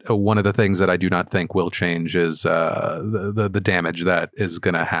 but one of the things that I do not think will change is the damage that is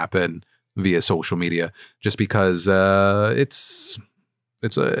going to happen via social media. Just because I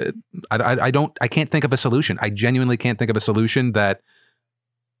can't think of a solution. I genuinely can't think of a solution that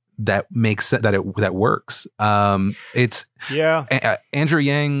makes that works. Andrew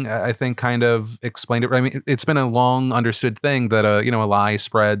Yang, I think, kind of explained it. I mean, it's been a long understood thing that a lie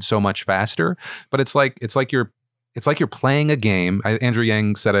spreads so much faster. But it's like you're playing a game. Andrew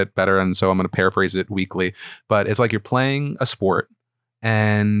Yang said it better, and so I'm going to paraphrase it weakly. But it's like you're playing a sport,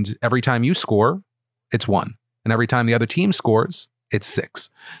 and every time you score, it's 1, and every time the other team scores, it's 6.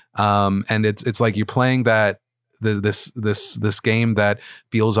 And it's like you're playing that. This game that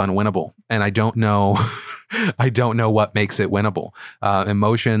feels unwinnable, and I don't know what makes it winnable.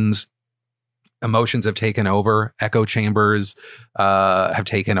 Emotions have taken over. Echo chambers have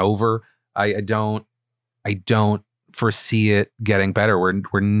taken over. I don't foresee it getting better.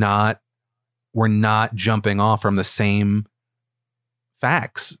 We're not jumping off from the same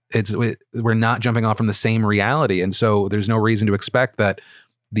facts. We're not jumping off from the same reality. And so there's no reason to expect that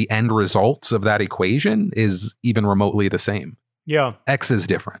the end results of that equation is even remotely the same. Yeah. X is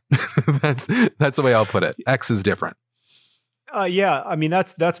different. That's the way I'll put it. X is different. Yeah. I mean,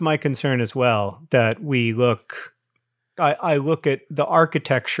 that's my concern as well, that I look at the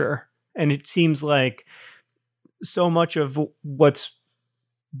architecture, and it seems like so much of what's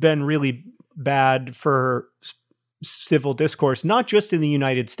been really bad for civil discourse, not just in the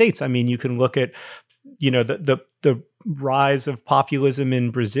United States. I mean, you can look at, the rise of populism in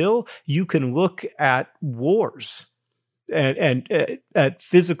Brazil. You can look at wars and at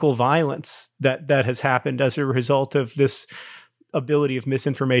physical violence that has happened as a result of this ability of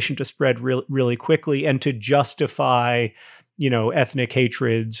misinformation to spread really quickly, and to justify, ethnic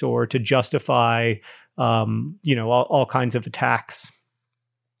hatreds, or to justify, all kinds of attacks.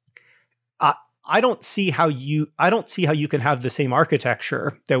 I don't see how you can have the same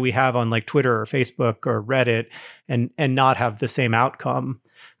architecture that we have on like Twitter or Facebook or Reddit and not have the same outcome,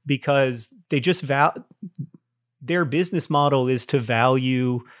 because they just their business model is to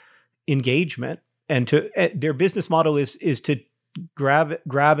value engagement, and their business model is to grab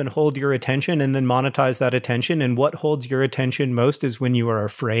and hold your attention and then monetize that attention. And what holds your attention most is when you are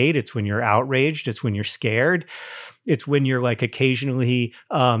afraid. It's when you're outraged. It's when you're scared. It's when you're like occasionally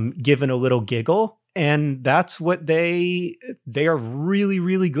given a little giggle. And that's what they are really,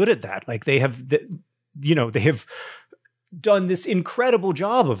 really good at that. Like they have done this incredible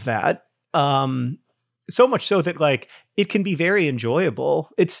job of that. So much so that like it can be very enjoyable.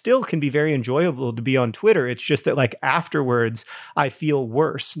 It still can be very enjoyable to be on Twitter. It's just that like afterwards I feel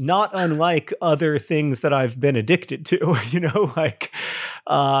worse, not unlike other things that I've been addicted to,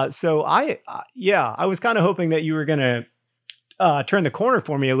 so I was kind of hoping that you were going to turn the corner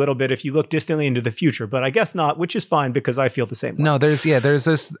for me a little bit if you look distantly into the future, but I guess not, which is fine because I feel the same way. No, there's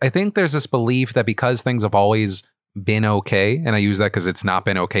this belief that because things have always been okay, and I use that because it's not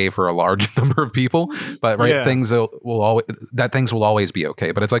been okay for a large number of people, but things will always be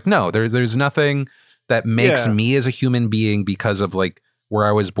okay. But it's like, no, there's nothing that makes me as a human being, because of like where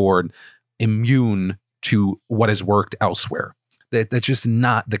I was born, immune to what has worked elsewhere. That's just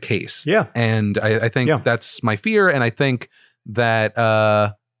not the case. Yeah. And I think that's my fear. And I think that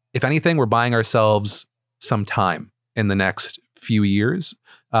if anything, we're buying ourselves some time in the next few years.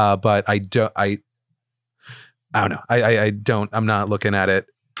 But I don't know. I'm not looking at it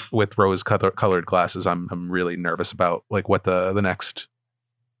with rose colored glasses. I'm really nervous about like what the next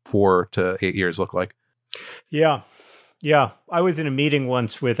 4 to 8 years look like. Yeah. Yeah. I was in a meeting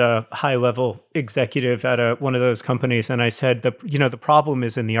once with a high level executive at one of those companies. And I said, the problem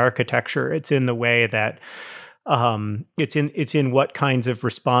is in the architecture. It's in the way that it's in what kinds of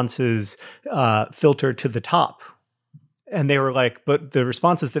responses filter to the top. And they were like, but the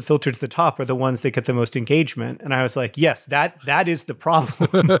responses that filter to the top are the ones that get the most engagement. And I was like, yes, that is the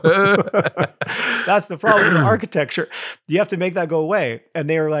problem. That's the problem with the architecture. You have to make that go away. And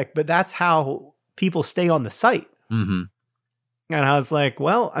they were like, but that's how people stay on the site. Mm-hmm. And I was like,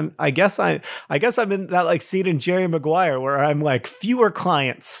 well, I guess I'm in that like scene in Jerry Maguire where I'm like, fewer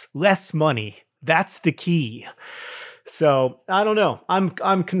clients, less money. That's the key. So I don't know.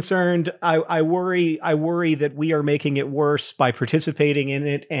 I'm concerned. I worry that we are making it worse by participating in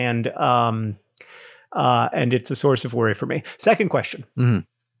it, and it's a source of worry for me. Second question,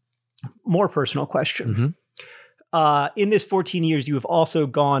 more personal question. Mm-hmm. In this 14 years, you have also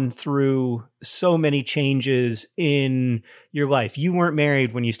gone through so many changes in your life. You weren't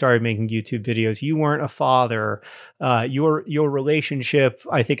married when you started making YouTube videos. You weren't a father. Your relationship,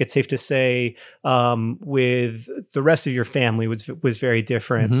 I think it's safe to say, with the rest of your family was very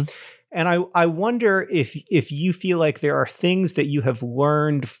different. Mm-hmm. And I wonder if you feel like there are things that you have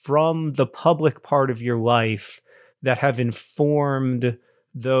learned from the public part of your life that have informed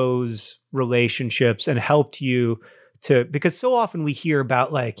those relationships and helped you to, because so often we hear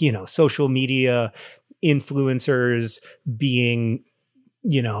about like, social media influencers being,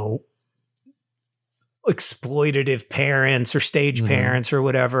 exploitative parents or stage parents or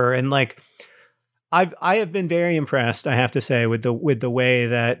whatever. And like, I have been very impressed, I have to say, with the way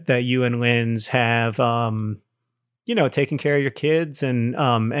that you and Linz have, taken care of your kids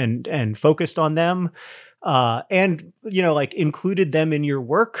and focused on them. And like included them in your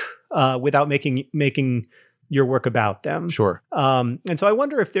work without making your work about them. Sure. And so I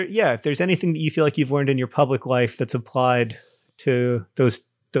wonder if there's anything that you feel like you've learned in your public life that's applied to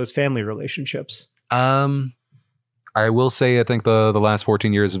those family relationships. I will say I think the last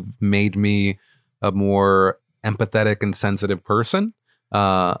 14 years have made me a more empathetic and sensitive person.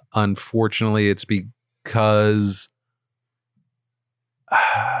 Unfortunately, it's because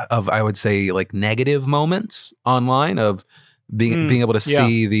I would say like negative moments online of being able to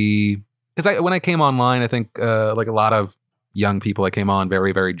see because when I came online, I think like a lot of young people, I came on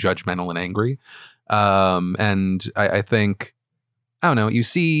very, very judgmental and angry. And I think, I don't know, you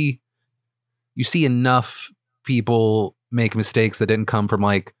see enough people make mistakes that didn't come from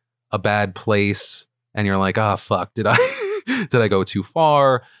like a bad place, and you're like, oh fuck, did I go too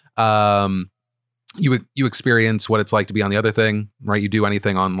far? You experience what it's like to be on the other thing, right? You do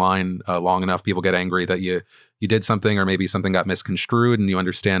anything online long enough, people get angry that you did something, or maybe something got misconstrued, and you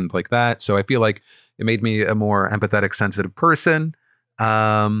understand like that. So I feel like it made me a more empathetic, sensitive person.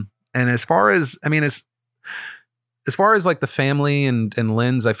 And as far as, I mean, as far as like the family and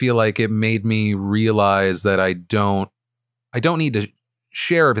Lynn's, I feel like it made me realize that I don't need to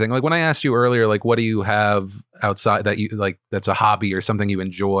share everything. Like when I asked you earlier, like, what do you have outside that you like, that's a hobby or something you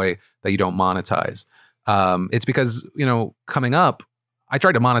enjoy that you don't monetize? It's because, you know, coming up, I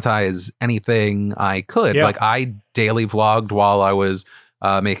tried to monetize anything I could. Yeah. Like I daily vlogged while I was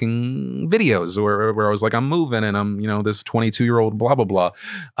making videos where I was like, I'm moving and I'm, you know, this 22-year-old blah, blah, blah.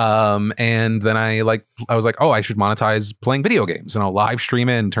 And then I was like, oh, I should monetize playing video games, and I'll live stream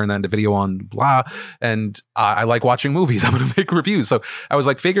it and turn that into video on blah. And I like watching movies. I'm going to make reviews. So I was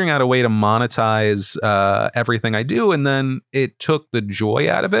like figuring out a way to monetize everything I do. And then it took the joy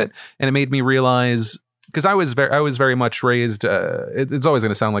out of it. And it made me realize, because I was very much raised, it's always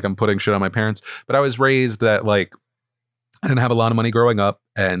going to sound like I'm putting shit on my parents, but I was raised that like, I didn't have a lot of money growing up,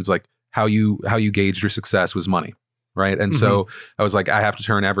 and it's like how you gauged your success was money, right? And so I was like, I have to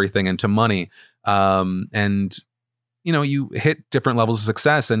turn everything into money. And you know, you hit different levels of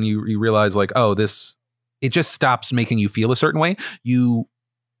success, and you realize like, oh, it just stops making you feel a certain way. You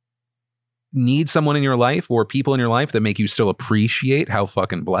need someone in your life or people in your life that make you still appreciate how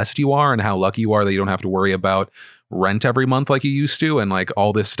fucking blessed you are and how lucky you are that you don't have to worry about rent every month like you used to, and like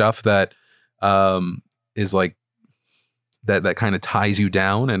all this stuff that is like that kind of ties you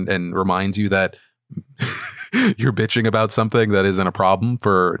down and reminds you that you're bitching about something that isn't a problem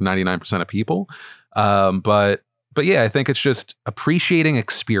for 99% of people. But yeah, I think it's just appreciating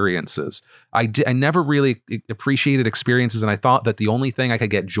experiences. I never really appreciated experiences, and I thought that the only thing I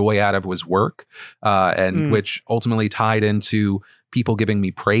could get joy out of was work, which ultimately tied into people giving me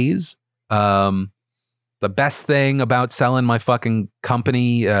praise. The best thing about selling my fucking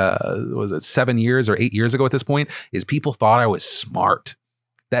company, was it 7 years or 8 years ago at this point, is people thought I was smart.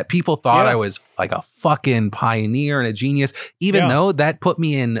 That people thought I was like a fucking pioneer and a genius, even though that put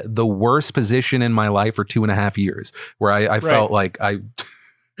me in the worst position in my life for 2.5 years, where I felt like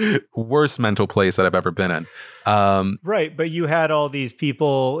worst mental place that I've ever been in. Right. But you had all these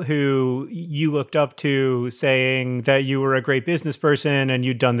people who you looked up to saying that you were a great business person and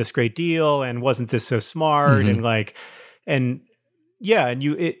you'd done this great deal and wasn't this so smart and like, and yeah,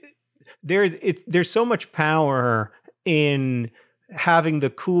 and there's so much power in having the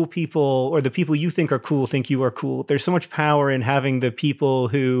cool people, or the people you think are cool think you are cool. There's so much power in having the people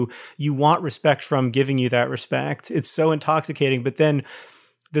who you want respect from giving you that respect. It's so intoxicating. But then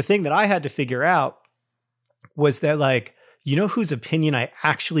the thing that I had to figure out was that, like, you know whose opinion I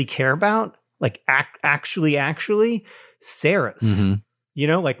actually care about? Like, actually, Sarah's. You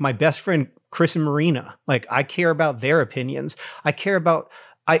know, like my best friend, Chris and Marina. Like, I care about their opinions. I care about,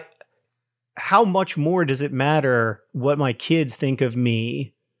 how much more does it matter what my kids think of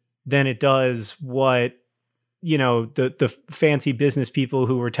me than it does what, you know, the fancy business people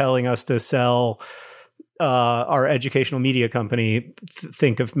who were telling us to sell our educational media company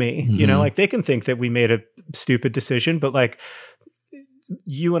think of me. You know, like they can think that we made a stupid decision, but like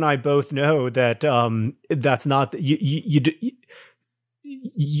you and I both know that that's not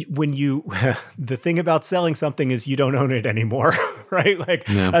when you the thing about selling something is you don't own it anymore, right? Like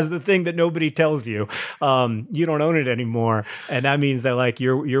as the thing that nobody tells you, you don't own it anymore. And that means that like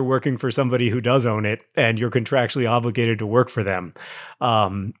you're working for somebody who does own it, and you're contractually obligated to work for them.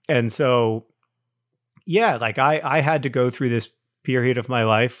 And so, yeah, like I had to go through this period of my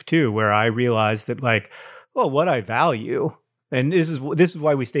life too, where I realized that like, well, what I value, and this is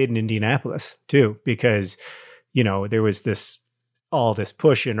why we stayed in Indianapolis too, because, you know, there was all this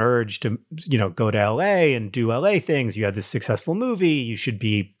push and urge to, you know, go to LA and do LA things. You had this successful movie. You should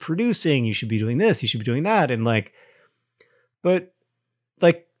be producing. You should be doing this. You should be doing that. And like, but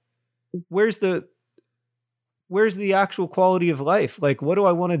like, where's the actual quality of life? Like, what do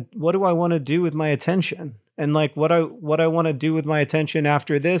I want to do with my attention? And like, what I want to do with my attention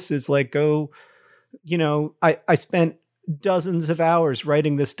after this is like, go, you know, I spent dozens of hours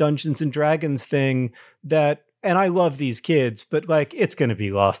writing this Dungeons and Dragons thing that and I love these kids, but like it's going to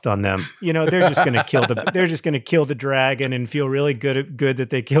be lost on them. You know, they're just going to kill the dragon and feel really good that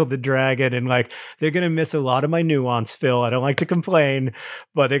they killed the dragon, and like they're going to miss a lot of my nuance, Phil. I don't like to complain,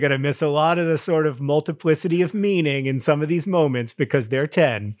 but they're going to miss a lot of the sort of multiplicity of meaning in some of these moments because they're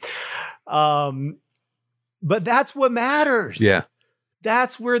 10. But that's what matters. Yeah.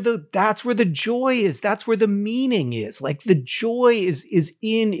 That's where the joy is. That's where the meaning is. Like the joy is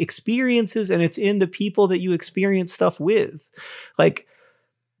in experiences, and it's in the people that you experience stuff with. Like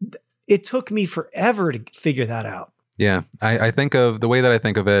it took me forever to figure that out. Yeah. I think of the way that I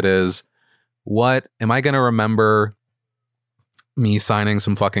think of it is, what am I going to remember me signing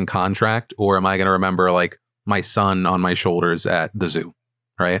some fucking contract, or am I going to remember like my son on my shoulders at the zoo?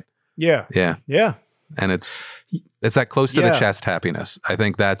 Right. Yeah. Yeah. Yeah. And it's that close to the chest happiness. I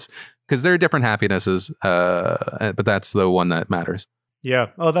think that's because there are different happinesses, but that's the one that matters. Yeah.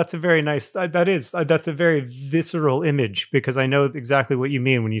 Oh, that's a very nice, that's a very visceral image, because I know exactly what you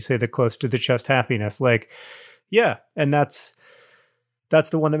mean when you say the close to the chest happiness. Like, yeah. And that's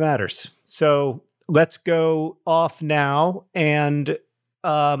the one that matters. So let's go off now and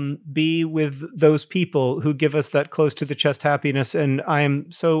be with those people who give us that close to the chest happiness. And I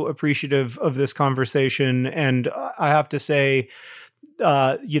am so appreciative of this conversation. And I have to say,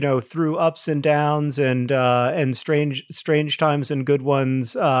 through ups and downs and strange times and good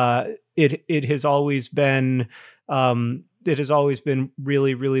ones, it has always been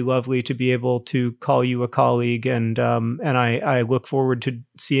really, really lovely to be able to call you a colleague, and I look forward to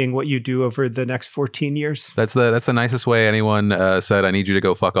seeing what you do over the next 14 years. That's the nicest way anyone said, I need you to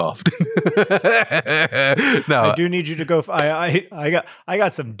go fuck off. No, I do need you to go. I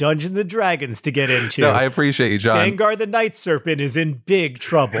got some Dungeons and Dragons to get into. No, I appreciate you, John. Dangar the Night Serpent is in big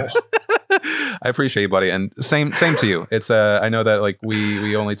trouble. I appreciate you, buddy, and same to you. It's I know that like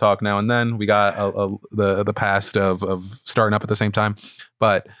we only talk now and then. We got the past of starting up at the same time,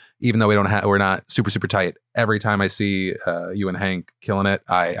 but even though we're not super tight, every time I see you and Hank killing it,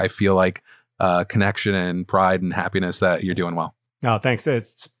 I feel like connection and pride and happiness that you're doing well. Oh, thanks.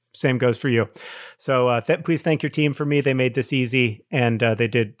 Same goes for you. So please thank your team for me. They made this easy, and they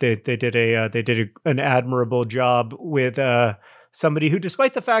did an admirable job with somebody who,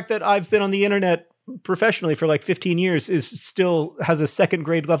 despite the fact that I've been on the internet professionally for like 15 years, still has a second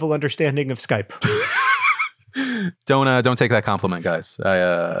grade level understanding of Skype. Don't take that compliment, guys. Don't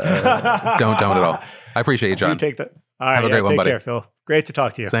at all. I appreciate you, John. You take that. All right. Have a great one, take buddy. Care, Phil. Great to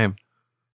talk to you. Same.